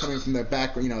especially as coming from the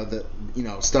background,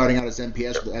 starting out as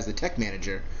MPS as the tech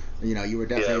manager, you were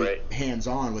definitely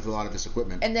hands-on with a lot of this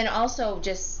equipment. And then also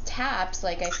just taps,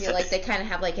 like I feel like they kind of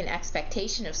have like an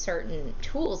expectation of certain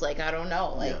tools. Like, I don't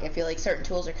know, like I feel like certain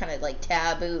tools are kind of like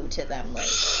taboo to them. Like,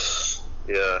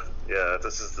 yeah,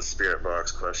 this is the spirit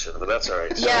box question, but that's all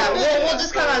right. Yeah, we'll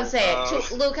just come on and say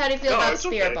it. Luke, how do you feel about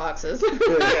spirit boxes?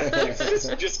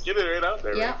 just get it right out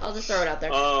there. Yeah, right? I'll just throw it out there.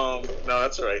 No,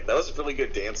 that's all right. That was really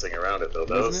good dancing around it, though.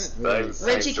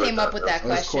 Richie came up with that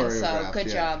question, so good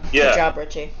job. Yeah. Good job,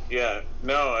 Richie. Yeah.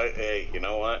 No, hey, you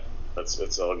know what?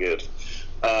 It's all good.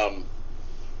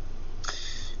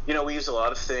 We use a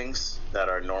lot of things that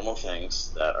are normal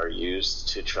things that are used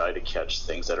to try to catch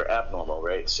things that are abnormal,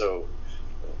 right? So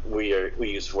we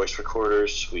use voice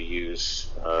recorders, we use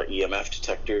EMF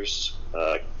detectors,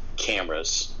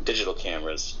 cameras, digital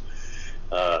cameras,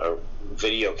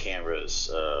 video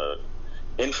cameras,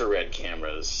 infrared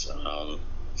cameras,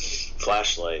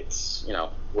 flashlights,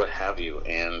 what have you.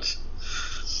 And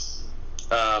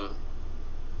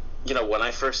when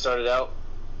I first started out,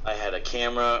 I had a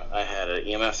camera, I had an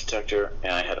EMF detector,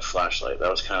 and I had a flashlight. That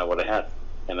was kind of what I had.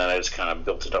 And then I just kind of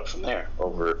built it up from there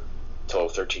over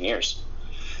 12, 13 years.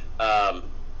 And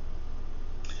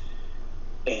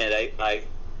I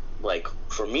like,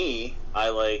 for me, I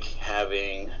like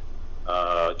having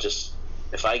just,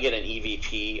 if I get an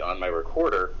EVP on my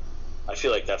recorder, I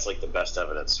feel like that's like the best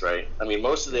evidence, right? I mean,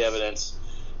 most of the evidence,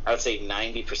 I would say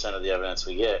 90% of the evidence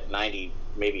we get, 90,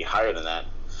 maybe higher than that,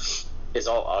 is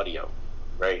all audio,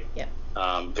 right? Yeah.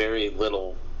 Very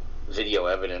little video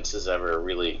evidence is ever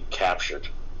really captured.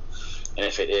 And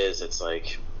if it is, it's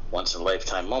like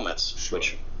once-in-a-lifetime moments,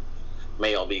 which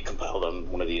may all be compiled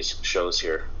on one of these shows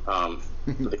here. I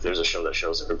think there's a show that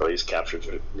shows everybody's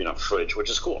captured, footage, which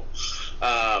is cool.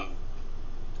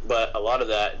 But a lot of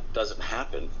that doesn't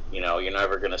happen. You're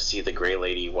never going to see the gray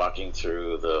lady walking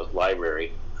through the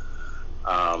library,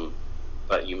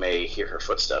 but you may hear her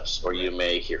footsteps, or you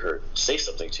may hear her say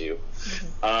something to you.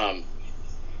 Mm-hmm.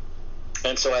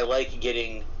 And so I like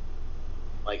getting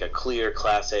like a clear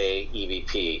Class A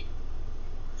EVP,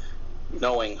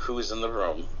 knowing who's in the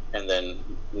room, and then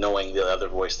knowing the other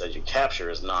voice that you capture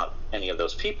is not any of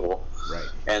those people. Right.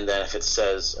 And then if it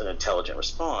says an intelligent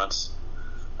response,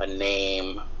 a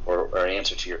name, or an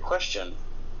answer to your question,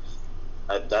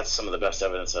 that's some of the best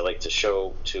evidence I like to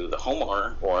show to the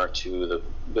homeowner or to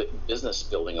the business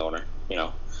building owner,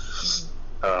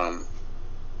 Mm-hmm.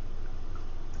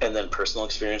 And then personal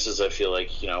experiences, I feel like,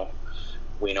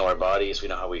 we know our bodies, we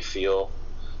know how we feel.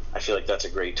 I feel like that's a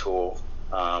great tool,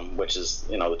 which is,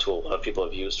 the tool a lot of people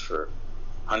have used for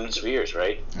hundreds of years,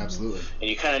 right? Absolutely. And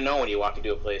you kind of know when you walk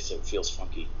into a place it feels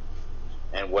funky.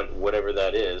 And whatever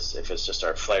that is, if it's just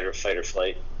our fight or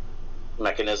flight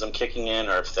mechanism kicking in,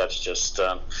 or if that's just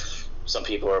some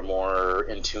people are more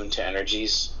in tune to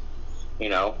energies,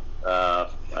 I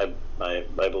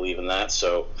believe in that.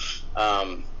 So,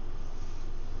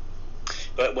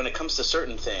 but when it comes to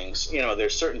certain things,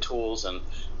 there's certain tools, and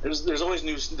there's always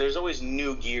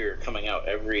new gear coming out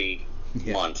every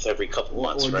month, every couple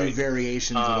months, or right? new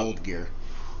variations of old gear.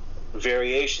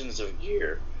 Variations of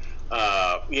gear.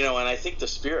 And I think the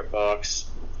spirit box,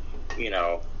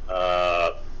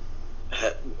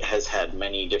 has had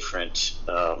many different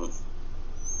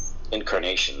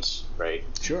incarnations, right?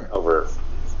 Sure. Over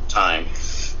time.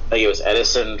 I think it was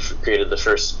Edison who created the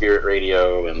first spirit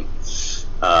radio, and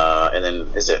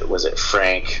then was it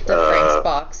Frank? The Frank's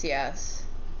box, yes.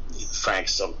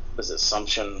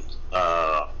 Sumption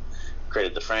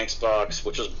created the Frank's box,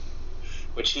 which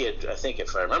he had, I think,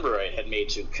 if I remember right, had made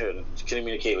to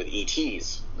communicate with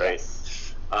ETs, right?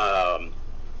 Yes.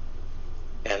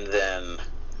 And then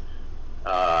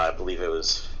I believe it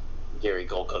was Gary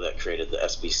Golka that created the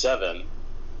SB7,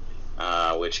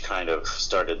 which kind of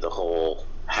started the whole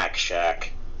Hack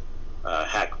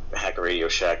Radio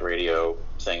Shack radio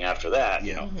thing after that,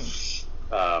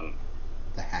 Mm-hmm.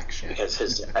 The Hack Shack.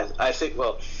 Because I think,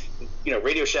 well,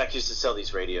 Radio Shack used to sell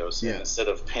these radios, and instead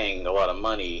of paying a lot of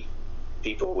money,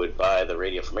 people would buy the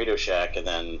radio from Radio Shack and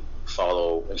then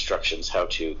follow instructions how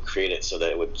to create it so that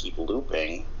it would keep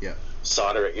looping. Yeah.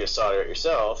 Solder it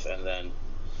yourself, and then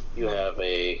you have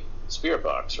a spirit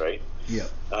box, right? Yeah.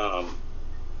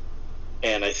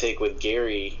 And I think with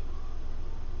Gary,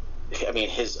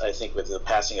 I think with the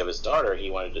passing of his daughter,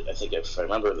 he wanted to, I think if I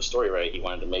remember the story right, he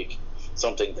wanted to make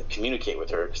something to communicate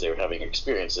with her because they were having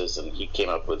experiences, and he came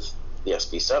up with the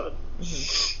SB7,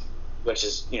 which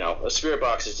is, a spirit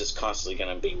box is just constantly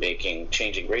going to be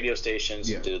changing radio stations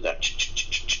and do that,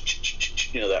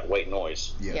 that white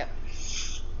noise. Yeah.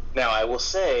 Now, I will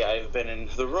say I've been in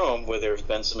the room where there have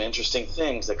been some interesting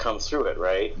things that come through it,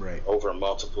 right? Over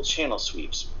multiple channel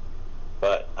sweeps.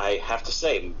 But I have to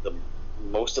say,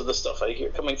 most of the stuff I hear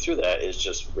coming through that is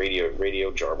just radio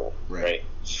jarble, right?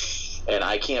 And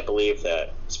I can't believe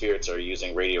that spirits are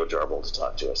using radio jarble to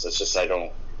talk to us. It's just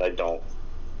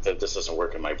this doesn't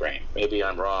work in my brain. Maybe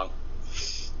I'm wrong,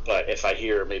 but if I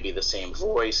hear maybe the same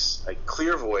voice, a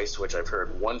clear voice, which I've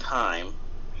heard one time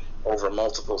over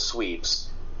multiple sweeps,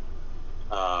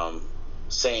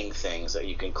 saying things that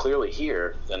you can clearly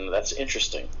hear, then that's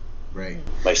interesting. Right.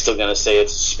 Am I still going to say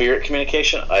it's spirit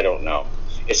communication? I don't know.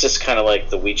 It's just kind of like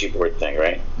the Ouija board thing,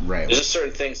 right? Right. There's just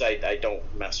certain things I don't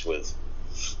mess with.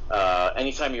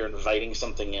 Anytime you're inviting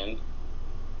something in,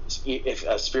 if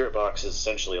a spirit box is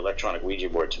essentially electronic Ouija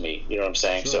board to me, you know what I'm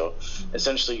saying? Sure. So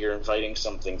essentially you're inviting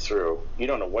something through. You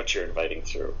don't know what you're inviting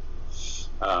through.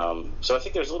 So I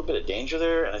think there's a little bit of danger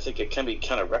there, and I think it can be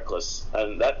kind of reckless.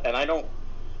 And I don't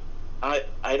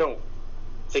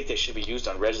think they should be used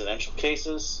on residential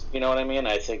cases. You know what I mean?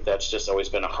 I think that's just always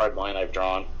been a hard line I've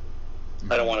drawn.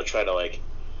 I don't want to try to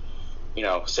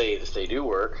say that they do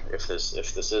work. If this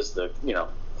is the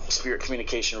spirit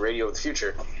communication radio of the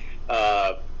future,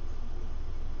 why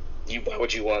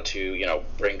would you want to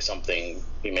bring something?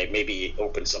 You maybe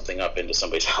open something up into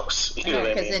somebody's house. You know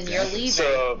what I mean? Because then you're leaving.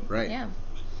 So, right.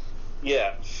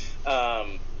 Yeah.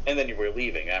 And then you were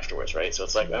leaving afterwards, right? So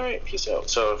it's like, all right, peace out.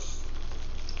 So,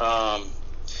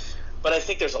 but I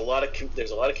think there's a lot of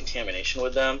contamination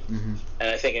with them, and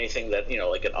I think anything that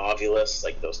like an Ovilus,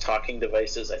 like those talking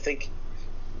devices, I think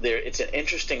it's an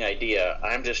interesting idea.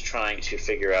 I'm just trying to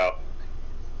figure out,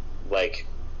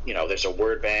 there's a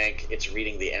word bank. It's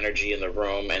reading the energy in the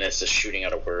room, and it's just shooting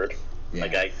out a word.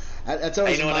 Yeah. That's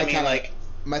always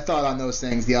my thought on those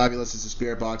things. The Ovilus is a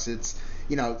spirit box. It's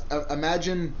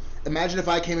Imagine if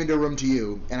I came into a room to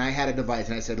you and I had a device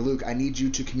and I said, Luke, I need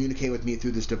you to communicate with me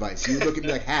through this device. You look at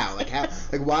me like, how?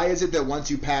 Why is it that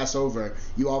once you pass over,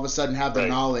 you all of a sudden have the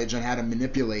knowledge on how to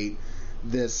manipulate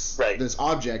this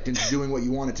object into doing what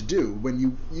you want it to do when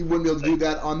you wouldn't be able to do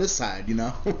that on this side,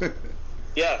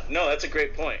 Yeah, no, that's a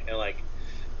great point. And I'm,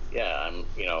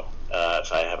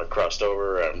 if I have a crossed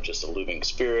over, I'm just a looping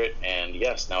spirit, and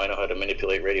yes, now I know how to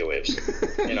manipulate radio waves.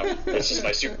 That's just my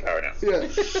superpower now. Yeah.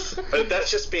 But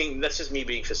that's just me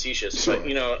being facetious. Sure.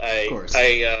 But of course.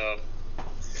 I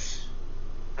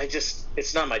just,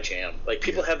 it's not my jam.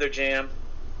 People have their jam.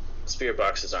 Spirit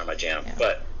boxes aren't my jam,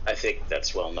 but I think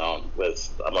that's well known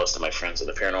with most of my friends in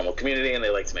the paranormal community, and they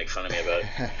like to make fun of me about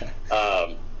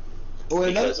it.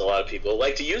 Because a lot of people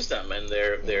like to use them, and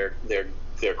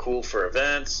they're cool for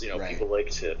events. People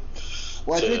like to.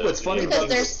 Well, I think what's funny because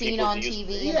they're seen on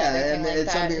TV, and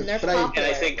it's something. And they're popular. And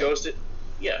I think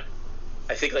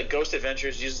I think Ghost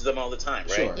Adventures uses them all the time,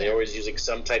 right? Sure. They're always using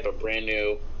some type of brand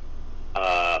new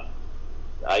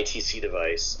ITC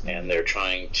device, and they're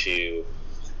trying to.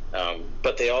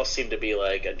 But they all seem to be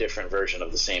a different version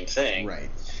of the same thing, right?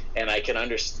 And I can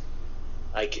understand.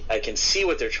 I can see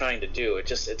what they're trying to do.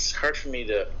 It's hard for me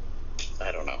to.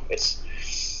 I don't know.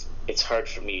 It's hard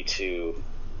for me to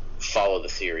follow the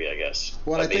theory, I guess.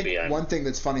 Well, I think one thing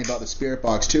that's funny about the spirit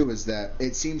box too is that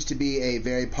it seems to be a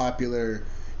very popular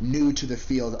new to the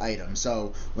field item.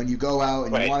 So when you go out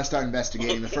and you want to start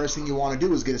investigating, the first thing you want to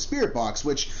do is get a spirit box,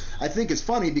 which I think is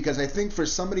funny because I think for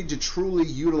somebody to truly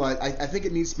utilize, I think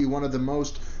it needs to be one of the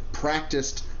most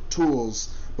practiced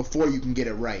tools before you can get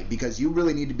it right, because you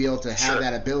really need to be able to have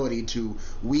that ability to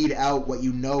weed out what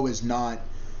you know is not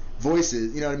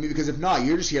voices, you know what I mean? Because if not,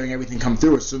 you're just hearing everything come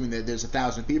through, assuming that there's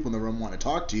 1,000 people in the room want to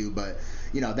talk to you. But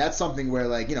that's something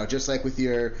where just like with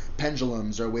your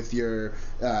pendulums or with your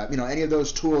any of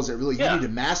those tools that really you need to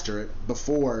master it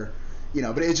before.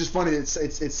 But it's just funny.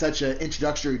 It's such an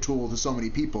introductory tool to so many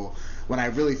people. When I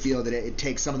really feel that it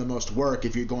takes some of the most work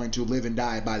if you're going to live and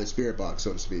die by the spirit box,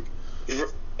 so to speak.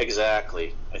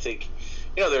 Exactly. I think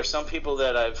there are some people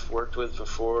that I've worked with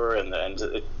before, and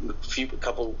a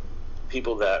couple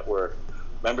people that were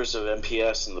members of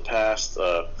MPS in the past.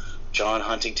 John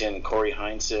Huntington and Corey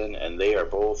Heinsohn, and they are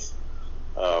both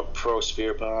pro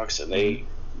spirit box, and they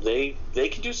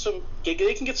can do some. They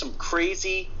can get some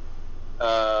crazy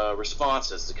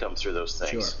responses to come through those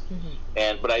things.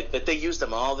 Sure. But they use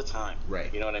them all the time.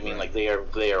 Right. You know what I mean? Right. Like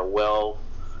they are well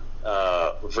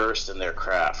versed in their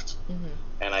craft,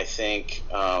 and I think.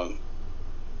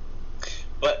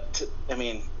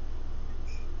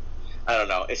 I don't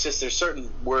know. It's just there's certain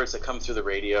words that come through the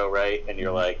radio, right? And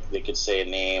you're like, they could say a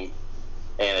name,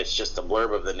 and it's just a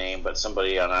blurb of the name, but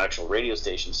somebody on an actual radio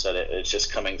station said it. It's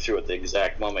just coming through at the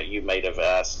exact moment you might have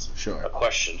asked a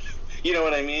question. You know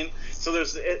what I mean? So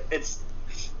it's.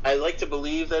 I like to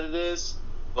believe that it is,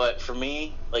 but for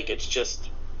me, like it's just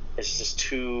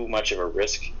too much of a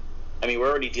risk. I mean, we're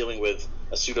already dealing with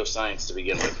a pseudoscience to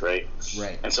begin with, right?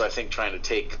 Right. And so I think trying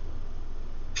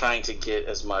to get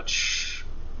as much.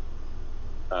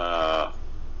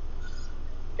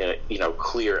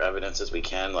 Clear evidence as we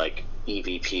can, like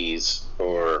EVPs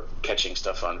or catching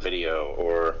stuff on video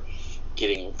or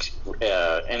getting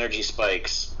energy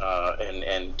spikes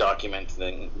and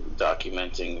documenting.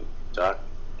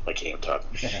 I can't even talk.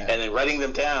 And then writing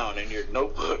them down in your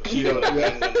notebook. You know what I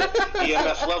mean? When the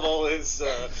EMF level is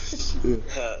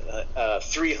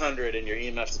 300 and your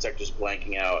EMF detector's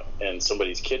blanking out in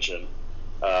somebody's kitchen,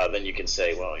 then you can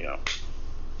say, well, you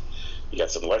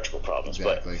got some electrical problems.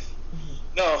 Exactly. But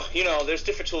no, there's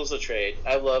different tools of the trade.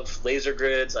 I love laser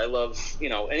grids. I love,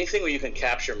 anything where you can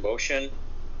capture motion,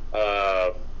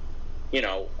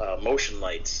 motion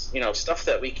lights, stuff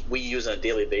that we use on a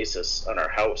daily basis on our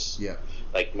house. Yeah.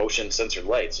 Like motion censored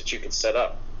lights that you can set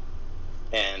up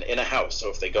and in a house. So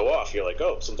if they go off, you're like,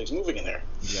 oh, something's moving in there.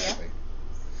 Exactly.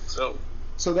 So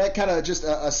that kind of just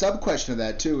a sub question of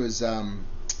that too is,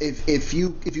 if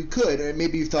you could, or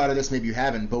maybe you've thought of this, maybe you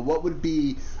haven't, but what would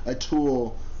be a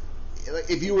tool,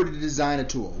 if you were to design a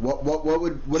tool,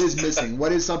 what is missing?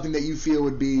 What is something that you feel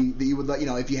would be, that you would like,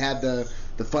 if you had the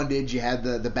fundage, you had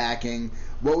the backing,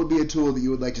 what would be a tool that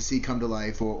you would like to see come to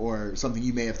life, or something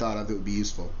you may have thought of that would be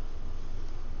useful?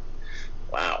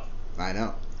 Wow. I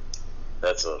know.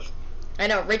 I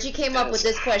know. Richie came up with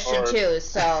this question too,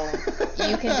 so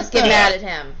you can just get mad at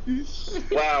him.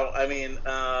 Wow. I mean,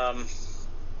 wow.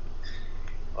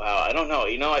 I don't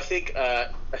know. I think I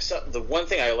saw the one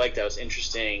thing I liked that was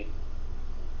interesting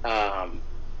that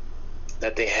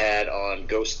they had on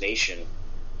Ghost Nation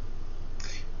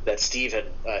that Steve had.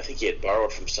 I think he had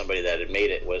borrowed from somebody that had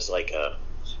made it. Was like a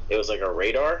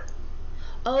radar.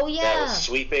 Oh yeah. That was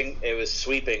sweeping. It was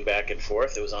sweeping back and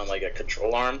forth. It was on like a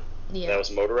control arm. Yeah. That was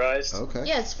motorized. Okay.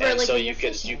 Yeah, it's for and like. So you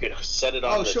could set it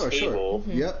on the table. Sure.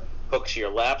 Mm-hmm. Yep. Hook to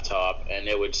your laptop, and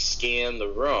it would scan the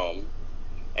room,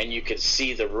 and you could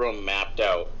see the room mapped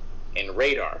out in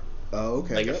radar. Oh,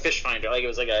 okay. Like a fish finder. Like it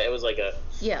was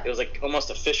like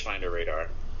almost a fish finder radar.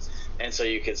 And so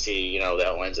you could see, the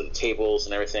outlines of the tables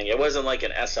and everything. It wasn't like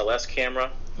an SLS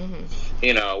camera,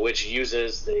 which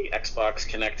uses the Xbox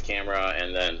Kinect camera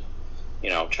and then,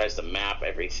 tries to map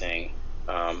everything,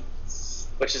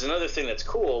 which is another thing that's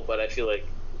cool. But I feel like,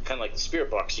 kind of like the Spirit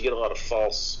Box, you get a lot of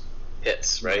false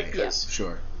hits, right? Because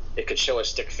sure, it could show a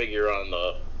stick figure on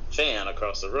the fan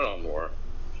across the room, or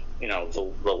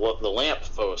the lamp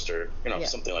post, or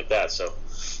something like that. So,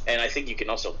 and I think you can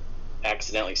also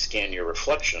accidentally scan your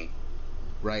reflection.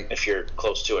 Right. If you're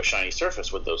close to a shiny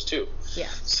surface with those too. Yeah.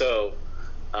 So,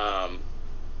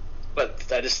 but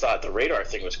I just thought the radar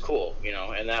thing was cool,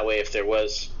 and that way if there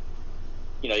was,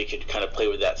 you could kind of play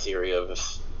with that theory of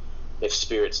if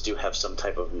spirits do have some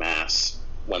type of mass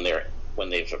when they've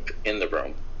in the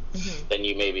room, then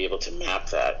you may be able to map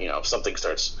that. If something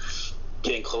starts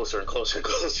getting closer and closer and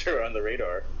closer on the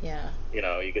radar,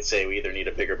 you could say we either need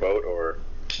a bigger boat or,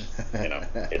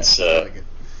 it's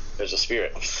there's a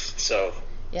spirit. So.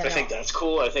 I think that's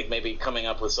cool. I think maybe coming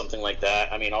up with something like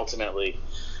that. I mean, ultimately,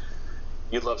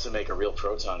 you'd love to make a real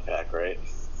proton pack, right?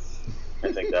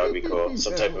 I think that would be cool.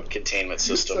 Some type of containment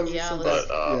system.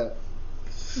 But,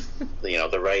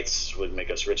 the rights would make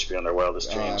us rich beyond our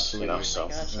wildest dreams. Absolutely. So.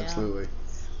 Gosh, yeah. Absolutely.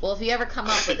 Well, if you ever come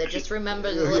up with it, just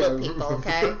remember the little people,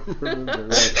 okay?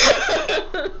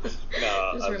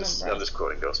 No, I'm just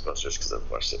quoting Ghostbusters because I've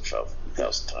watched it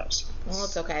 1,000 times. Well,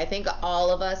 it's okay. I think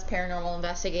all of us paranormal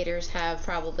investigators have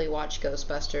probably watched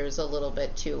Ghostbusters a little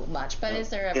bit too much. But is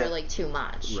there ever, too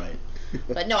much? Right.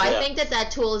 But no, I think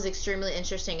that tool is extremely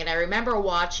interesting. And I remember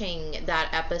watching that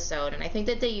episode, and I think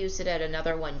that they used it at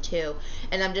another one, too.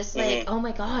 And I'm just like, oh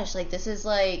my gosh, this is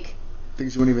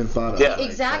things you wouldn't even thought of. Yeah.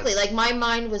 Exactly. My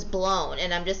mind was blown,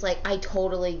 and I'm just like, I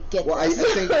totally get this. Well, I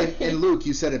think, and Luke,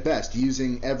 you said it best,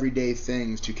 using everyday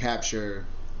things to capture,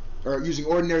 or using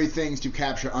ordinary things to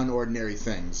capture unordinary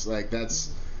things.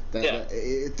 That's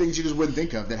Things you just wouldn't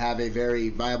think of that have a very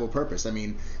viable purpose. I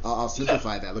mean, I'll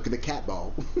simplify that. Look at the cat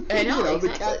ball. I know, exactly.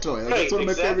 The cat toy. Right, That's one of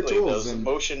my favorite tools. Those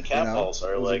motion cat balls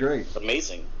are like great.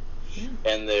 Amazing. Yeah.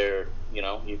 And they're,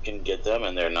 you can get them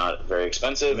and they're not very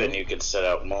expensive, and you can set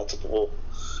out multiple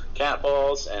cat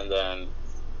balls, and then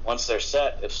once they're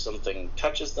set, if something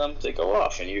touches them, they go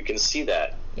off, and you can see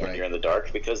that when you're in the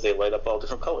dark because they light up all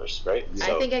different colors, right? Yeah.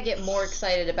 So, I think I get more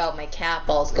excited about my cat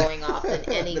balls going off than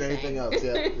anything. Than anything else,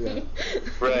 yeah.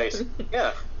 Right.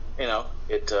 Yeah.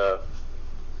 It.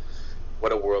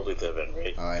 What a world we live in,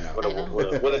 right? Oh, I know.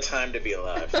 What a time to be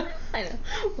alive. I know.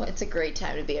 Well, it's a great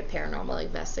time to be a paranormal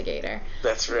investigator.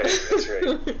 That's right.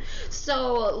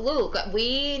 So, Luke,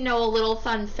 we know a little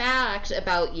fun fact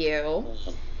about you.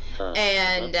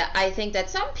 And I think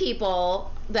that some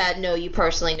people that know you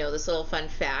personally know this little fun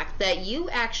fact, that you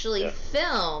actually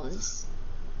filmed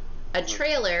a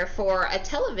trailer for a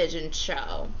television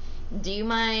show. Do you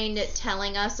mind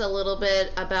telling us a little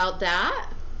bit about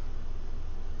that?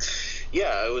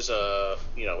 Yeah, it was a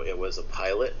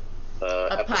pilot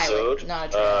episode. Pilot, not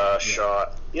a trailer.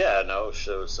 Shot. Yeah, no, it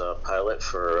was a pilot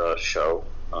for a show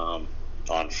on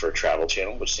for Travel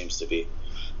Channel, which seems to be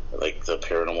like the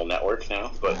Paranormal Network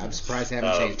now. But I'm surprised they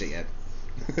haven't changed it yet.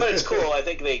 But it's cool. I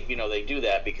think they do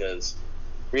that because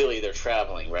really they're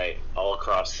traveling right all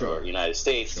across the United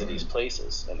States to these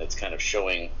places, and it's kind of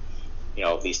showing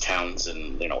these towns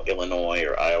in Illinois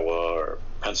or Iowa or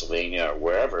Pennsylvania or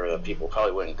wherever that people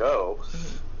probably wouldn't go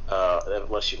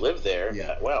unless you live there.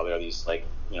 Yeah. Wow, there are these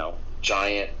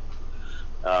giant,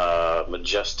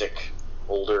 majestic,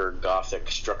 older Gothic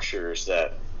structures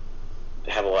that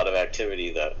have a lot of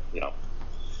activity that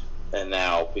and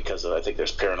now because I think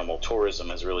there's paranormal tourism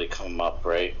has really come up,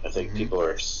 right? I think people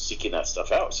are seeking that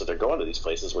stuff out, so they're going to these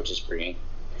places, which is bringing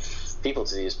people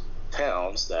to these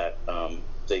towns that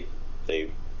they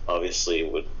obviously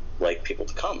would like people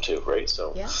to come to, right?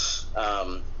 So,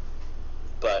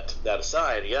 but that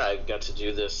aside, I got to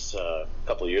do this a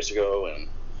couple of years ago, and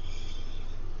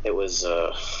it was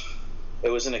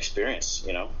an experience.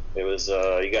 It was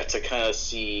you got to kind of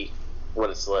see what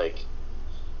it's like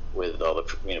with all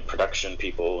the production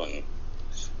people and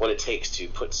what it takes to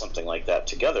put something like that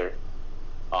together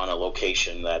on a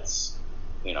location that's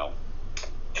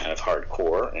kind of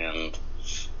hardcore. And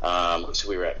so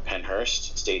we were at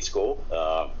Pennhurst State School,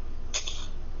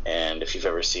 and if you've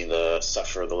ever seen the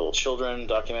Suffer the Little Children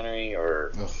documentary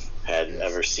or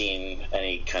ever seen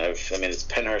any kind of,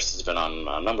 Pennhurst has been on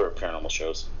a number of paranormal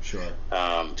shows. Sure.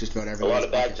 Just about a lot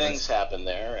of bad things happened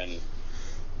there, and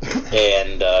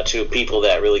to people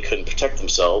that really couldn't protect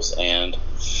themselves, and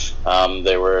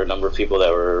there were a number of people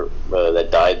that were that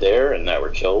died there and that were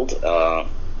killed,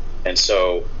 and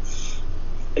so.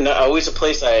 And always a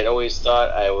place I had always thought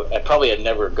I probably had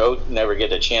never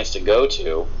get a chance to go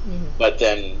to, but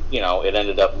then it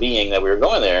ended up being that we were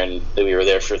going there, and that we were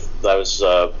there for. I was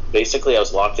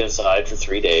locked inside for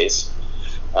 3 days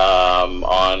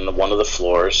on one of the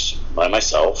floors by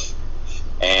myself,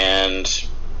 and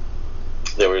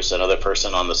there was another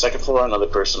person on the second floor, another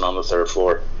person on the third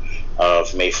floor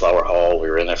of Mayflower Hall. We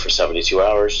were in there for 72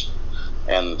 hours,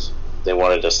 and they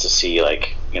wanted us to see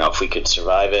if we could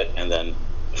survive it, and then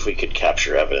if we could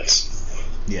capture evidence.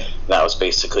 Yeah. That was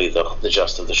basically the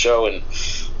gist of the show and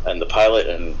the pilot,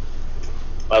 and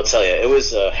I'll tell you, it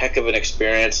was a heck of an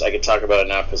experience. I could talk about it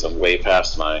now because I'm way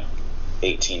past my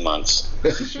 18 months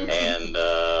and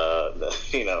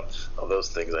all those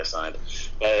things I signed.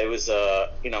 But it was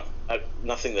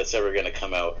nothing that's ever going to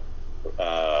come out,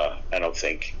 I don't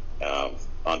think, on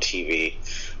TV.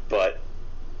 But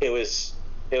it was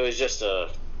just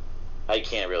I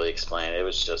can't really explain. It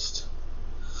was just,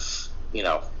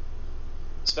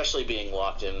 especially being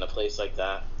locked in a place like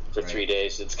that for 3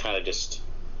 days, it's kind of just,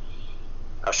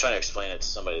 I was trying to explain it to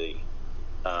somebody,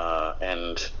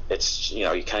 and it's, you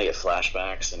kind of get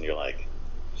flashbacks, and you're like,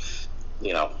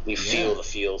 you feel the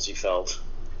feels you felt,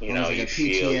 you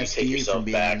take yourself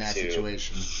back to,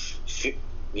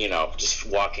 just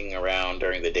walking around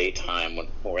during the daytime when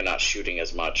we're not shooting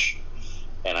as much,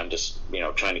 and I'm just,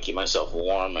 trying to keep myself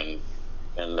warm and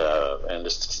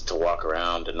just to walk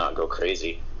around and not go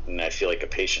crazy. And I feel like a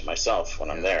patient myself when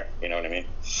I'm there. You know what I mean?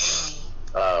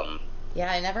 Yeah,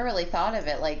 I never really thought of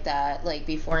it like that,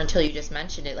 before, until you just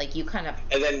mentioned it. You kind of,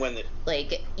 and then when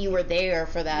you were there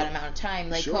for that amount of time,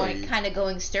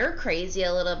 going stir crazy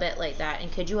a little bit like that.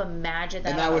 And could you imagine that?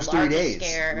 And that was 3 days,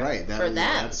 scare right? For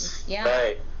them,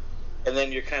 right. And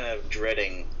then you're kind of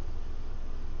dreading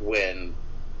when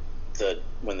the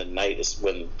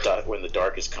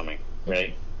dark is coming,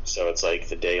 right? So it's like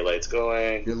the daylight's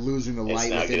going. You're losing the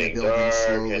light within the building dark,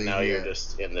 slowly. And now you're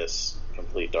just in this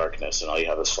complete darkness, and all you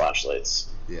have is flashlights.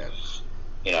 Yeah.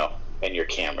 You know, and your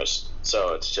cameras.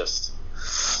 So it's just,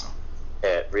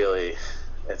 it really,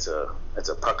 it's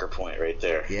a pucker point right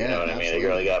there. Yeah, you know what absolutely. I mean? It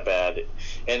really got bad.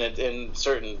 And in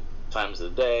certain times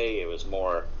of the day, it was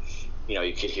more, you know,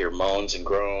 you could hear moans and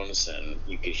groans, and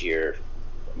you could hear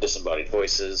disembodied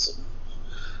voices.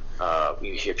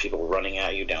 You hear people running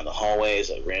at you down the hallways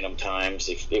at random times.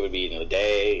 It would be in the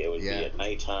day, it would be at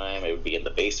nighttime, it would be in the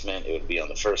basement, it would be on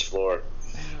the first floor.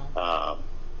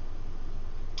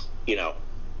 You know,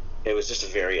 it was just a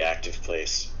very active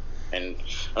place. And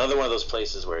another one of those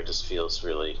places where it just feels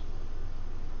really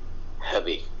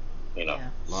heavy, you know.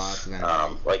 Lots of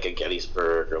energy. Like a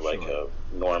Gettysburg, or like a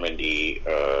Normandy,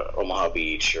 Omaha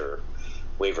Beach, or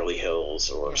Waverly Hills,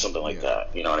 or something like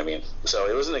that. You know what I mean? So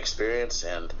it was an experience,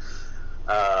 and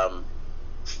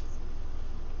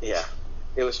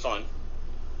it was fun.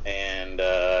 And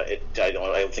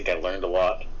I think I learned a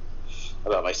lot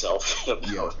about myself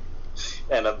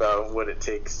and about what it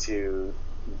takes to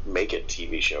make a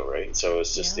TV show, right? So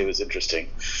it's just it was interesting.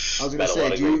 I was going to Met a lot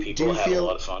say, of great people, had a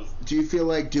lot of fun. Do you feel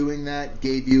like doing that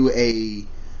gave you a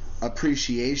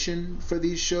appreciation for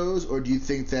these shows, or do you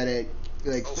think that it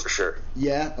for sure.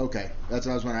 Yeah, okay, that's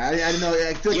what I was wondering. I didn't know.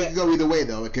 I feel like it could go either way,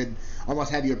 though. It could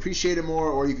almost have you appreciate it more,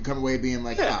 or you could come away being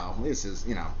like, "Wow, this is,"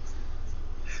 you know.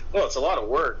 Well, it's a lot of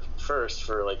work first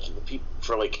for like the people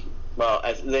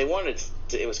they wanted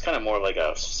it was kind of more like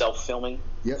a self-filming.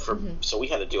 So we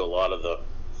had to do a lot of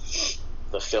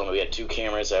the film. We had 2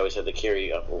 cameras. I always had to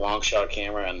carry a long shot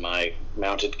camera and my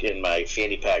mounted in my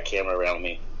fanny pack camera around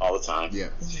me all the time.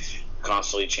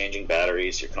 Constantly changing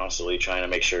batteries. You're constantly trying to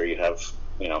make sure you have,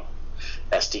 you know,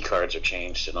 SD cards are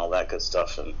changed and all that good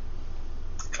stuff, and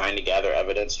trying to gather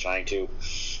evidence, trying to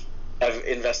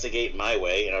investigate my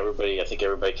way. You know, I think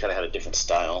everybody kind of had a different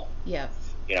style. You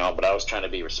know, but I was trying to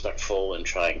be respectful and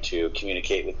trying to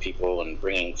communicate with people and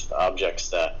bringing objects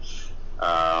that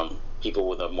people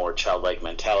with a more childlike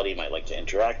mentality might like to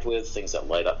interact with, things that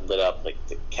lit up like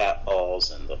the cat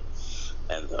balls and the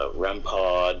REM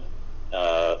pods,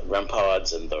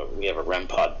 and we have a REM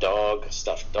pod dog,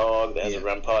 stuffed dog that has a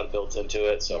REM pod built into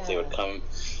it. So if they would come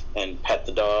and pet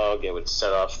the dog, it would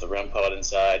set off the REM pod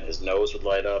inside. His nose would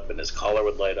light up and his collar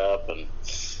would light up, and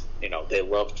you know, they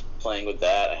loved playing with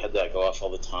that. I had that go off all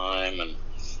the time, and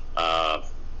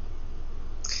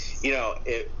you know,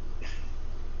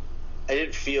 I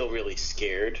didn't feel really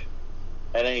scared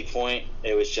at any point.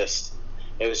 It was just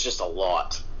a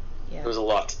lot. It was a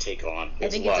lot to take on. I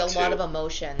think it's a lot of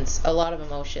emotions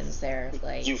there.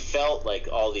 Like, you felt like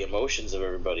all the emotions of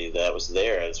everybody that was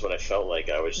there. That's what I felt like.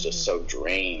 I was just so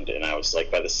drained, and I was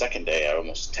like, by the second day, I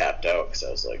almost tapped out, because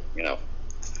I was like, you know,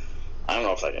 I don't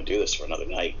know if I can do this for another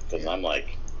night, because I'm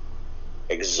like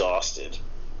exhausted.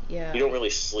 You don't really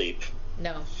sleep.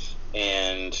 No.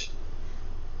 And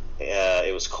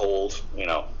it was cold. You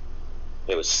know,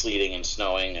 it was sleeting and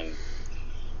snowing, and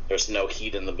there's no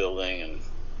heat in the building, and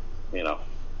you know,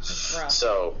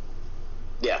 so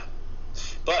yeah.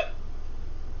 But I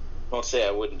won't say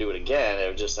I wouldn't do it again. It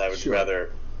would just, I would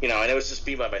rather, you know, and it was just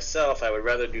be by myself. I would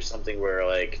rather do something where,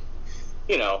 like,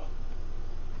 you know,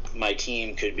 my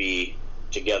team could be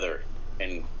together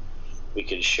and we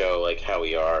could show like how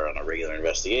we are on a regular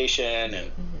investigation, and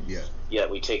yet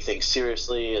we take things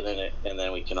seriously, and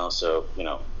then we can also, you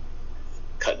know,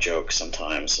 cut jokes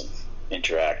sometimes and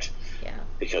interact.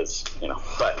 Because, you know,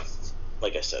 but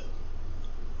like I said,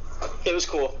 it was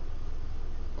cool.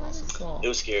 It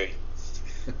was scary.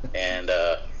 And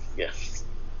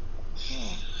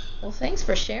well, thanks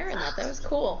for sharing that. That was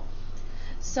cool.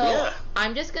 So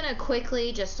I'm just going to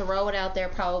quickly just throw it out there,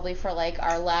 probably for like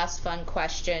our last fun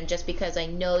question, just because I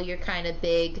know you're kind of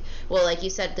big. Well, like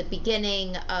you said at the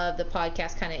beginning of the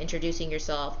podcast, kind of introducing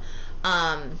yourself.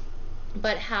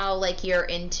 But how, like, you're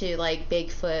into, like,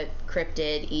 Bigfoot,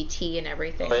 cryptid, E.T., and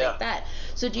everything like that.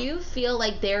 So do you feel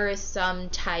like there is some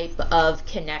type of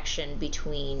connection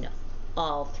between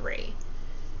all 3?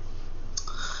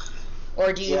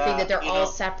 Or do you think that they're all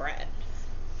separate?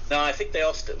 No, I think they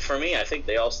all, for me, I think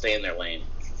they all stay in their lane.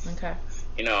 Okay.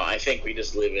 You know, I think we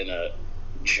just live in a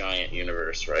giant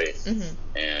universe, right?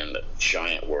 And a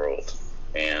giant world.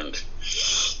 And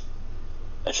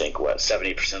I think,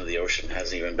 70% of the ocean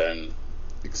hasn't even been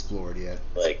explored yet.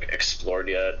 I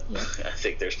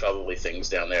think there's probably things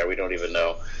down there we don't even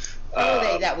know.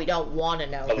 That we don't want to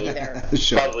know either.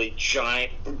 Probably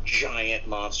giant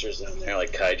monsters down there,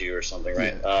 like kaiju or something,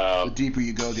 right? The deeper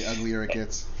you go, the uglier it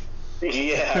gets.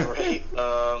 Yeah, right.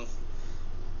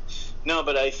 No,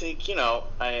 but I think,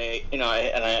 I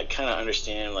kind of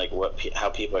understand like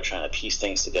how people are trying to piece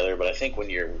things together. But I think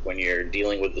when you're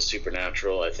dealing with the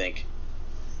supernatural, I think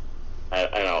I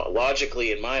don't know.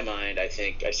 Logically, in my mind, I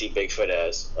think I see Bigfoot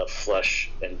as a flesh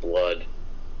and blood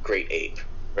great ape,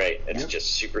 right? It's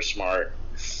just super smart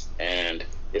and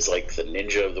is like the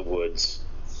ninja of the woods.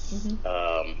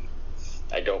 Mm-hmm.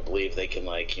 I don't believe they can,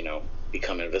 like, you know,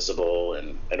 become invisible,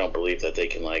 and I don't believe that they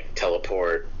can, like,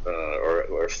 teleport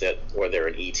or they're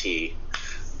an ET.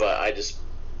 But I just,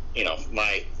 you know,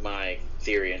 my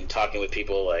theory in talking with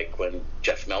people, like when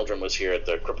Jeff Meldrum was here at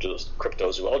the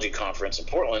cryptozoology conference in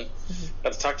Portland, I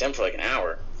had to talk to him for like an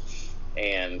hour,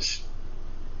 and,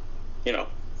 you know,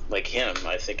 like him,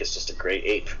 I think it's just a great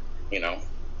ape. You know,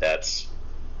 that's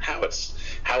how it's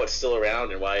still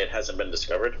around and why it hasn't been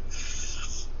discovered.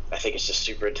 I think it's just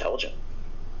super intelligent,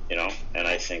 you know, and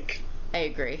I think I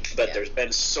agree. But there's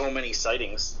been so many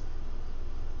sightings,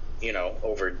 you know,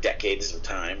 over decades of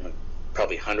time,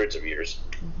 probably hundreds of years,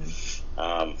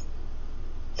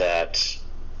 that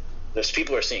there's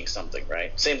people are seeing something,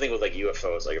 right? Same thing with like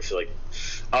UFOs. Like I feel like,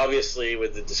 obviously,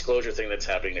 with the disclosure thing that's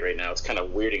happening right now, it's kind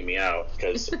of weirding me out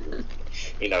because,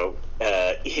 you know,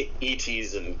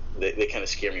 ETs and they kind of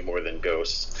scare me more than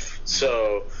ghosts.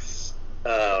 So,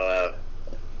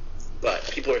 but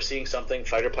people are seeing something.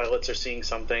 Fighter pilots are seeing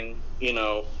something, you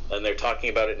know, and they're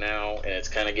talking about it now, and it's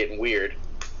kind of getting weird.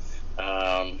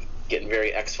 Getting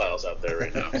very X-Files out there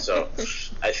right now. So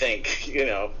I think, you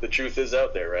know, the truth is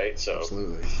out there, right? So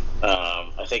absolutely.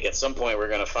 I think at some point we're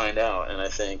going to find out, and I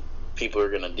think people are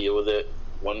going to deal with it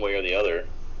one way or the other.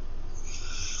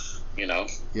 You know?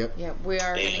 Yep. Yeah, we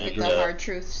are going to get the hard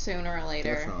truth sooner or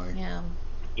later. Definitely. Yeah.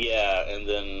 Yeah, and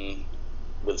then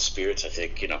with spirits, I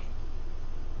think, you know,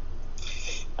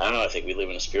 I don't know, I think we live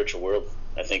in a spiritual world.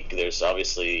 I think there's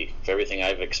obviously, for everything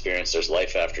I've experienced, there's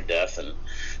life after death, and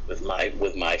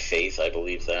with my faith, I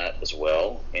believe that as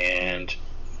well. And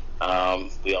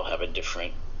we all have a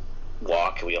different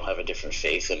walk, we all have a different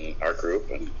faith in our group,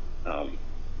 but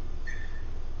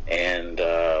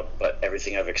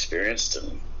everything I've experienced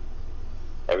and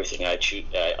everything I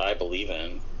believe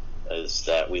in is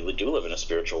that we do live in a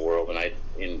spiritual world, and I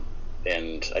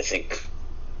think,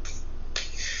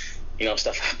 you know,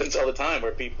 stuff happens all the time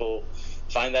where people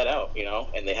find that out, you know,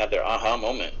 and they have their aha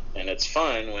moment, and it's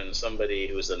fun when somebody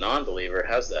who's a non-believer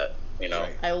has that, you know.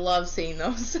 Right. I love seeing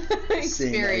those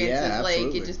experiences,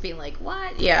 like you just being like,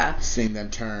 what? Yeah. Seeing them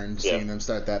turn, seeing them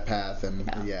start that path, and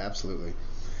absolutely.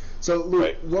 So,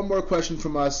 Luke, one more question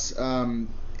from us, and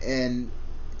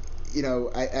you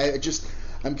know,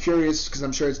 I'm curious because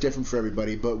I'm sure it's different for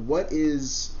everybody, but what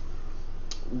is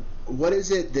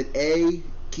it that A,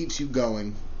 keeps you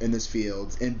going in this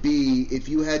field, and B, if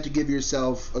you had to give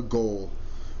yourself a goal,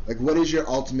 like what is your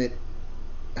ultimate,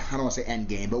 I don't want to say end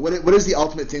game, but what is the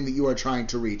ultimate thing that you are trying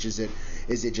to reach? Is it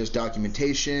just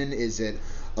documentation? Is it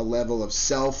a level of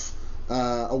self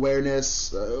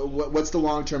awareness? What's the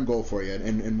long-term goal for you,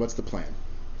 and what's the plan?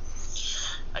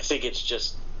 I think it's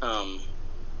just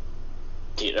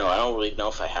you know, I don't really know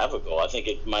if I have a goal. I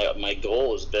think my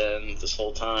goal has been this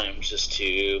whole time just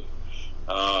to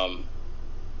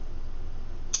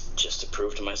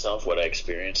prove to myself what I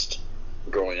experienced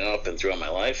growing up and throughout my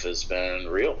life has been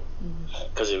real,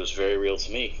 because it was very real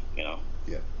to me, you know.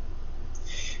 Yeah.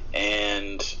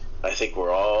 And I think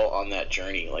we're all on that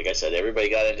journey. Like I said, everybody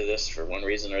got into this for one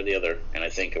reason or the other, and I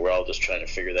think we're all just trying to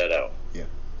figure that out. Yeah.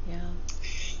 Yeah.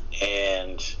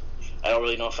 And I don't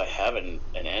really know if I have an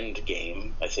end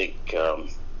game. I think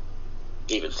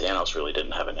even Thanos really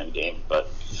didn't have an end game, but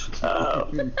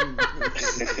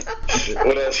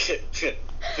what else?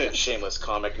 Shameless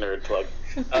comic nerd plug.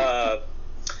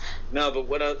 No, but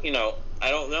what you know, I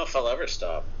don't know if I'll ever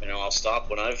stop. You know,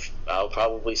 I'll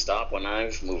probably stop when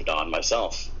I've moved on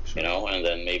myself. Sure. You know, and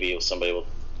then maybe somebody will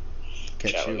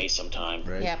chat with me sometime.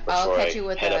 Right. Yeah, I'll catch you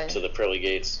with head up to the pearly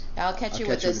gates. I'll catch you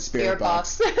with the spirit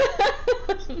box.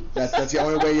 That's the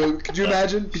only way you. Could you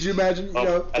imagine? You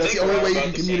know, that's the only way you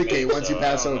can communicate once you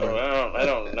pass over. I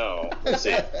don't know. Let's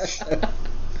see.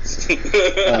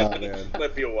 Oh, man.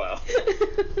 Might be a while.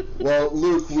 Well,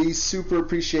 Luke, we super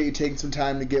appreciate you taking some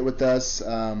time to get with us.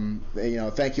 You know,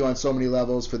 thank you on so many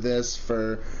levels for this,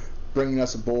 for bringing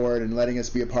us aboard and letting us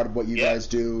be a part of what you guys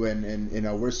do, and you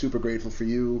know, we're super grateful for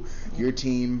you, your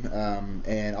team,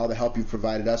 and all the help you've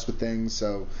provided us with things.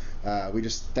 So we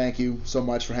just thank you so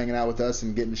much for hanging out with us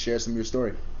and getting to share some of your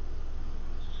story.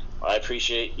 I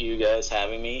appreciate you guys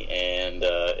having me, and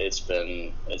it's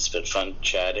been fun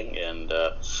chatting, and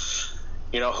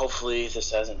you know, hopefully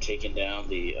this hasn't taken down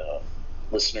the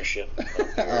listenership.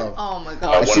 Oh my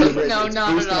gosh! No,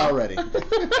 not at all. Already.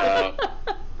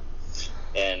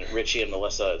 And Richie and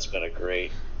Melissa, it's been a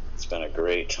great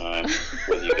time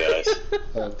with you guys.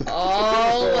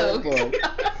 Oh, Luke.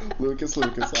 Lucas,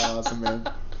 awesome, man.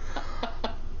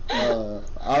 All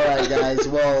right, guys.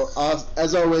 Well,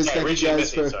 as always, thank Richie you and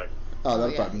guys Missy, for. sorry. Oh,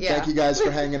 no problem. Yeah. Thank you guys for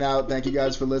hanging out. Thank you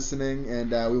guys for listening,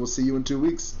 and we will see you in 2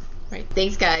 weeks. Right.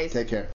 Thanks, guys. Take care.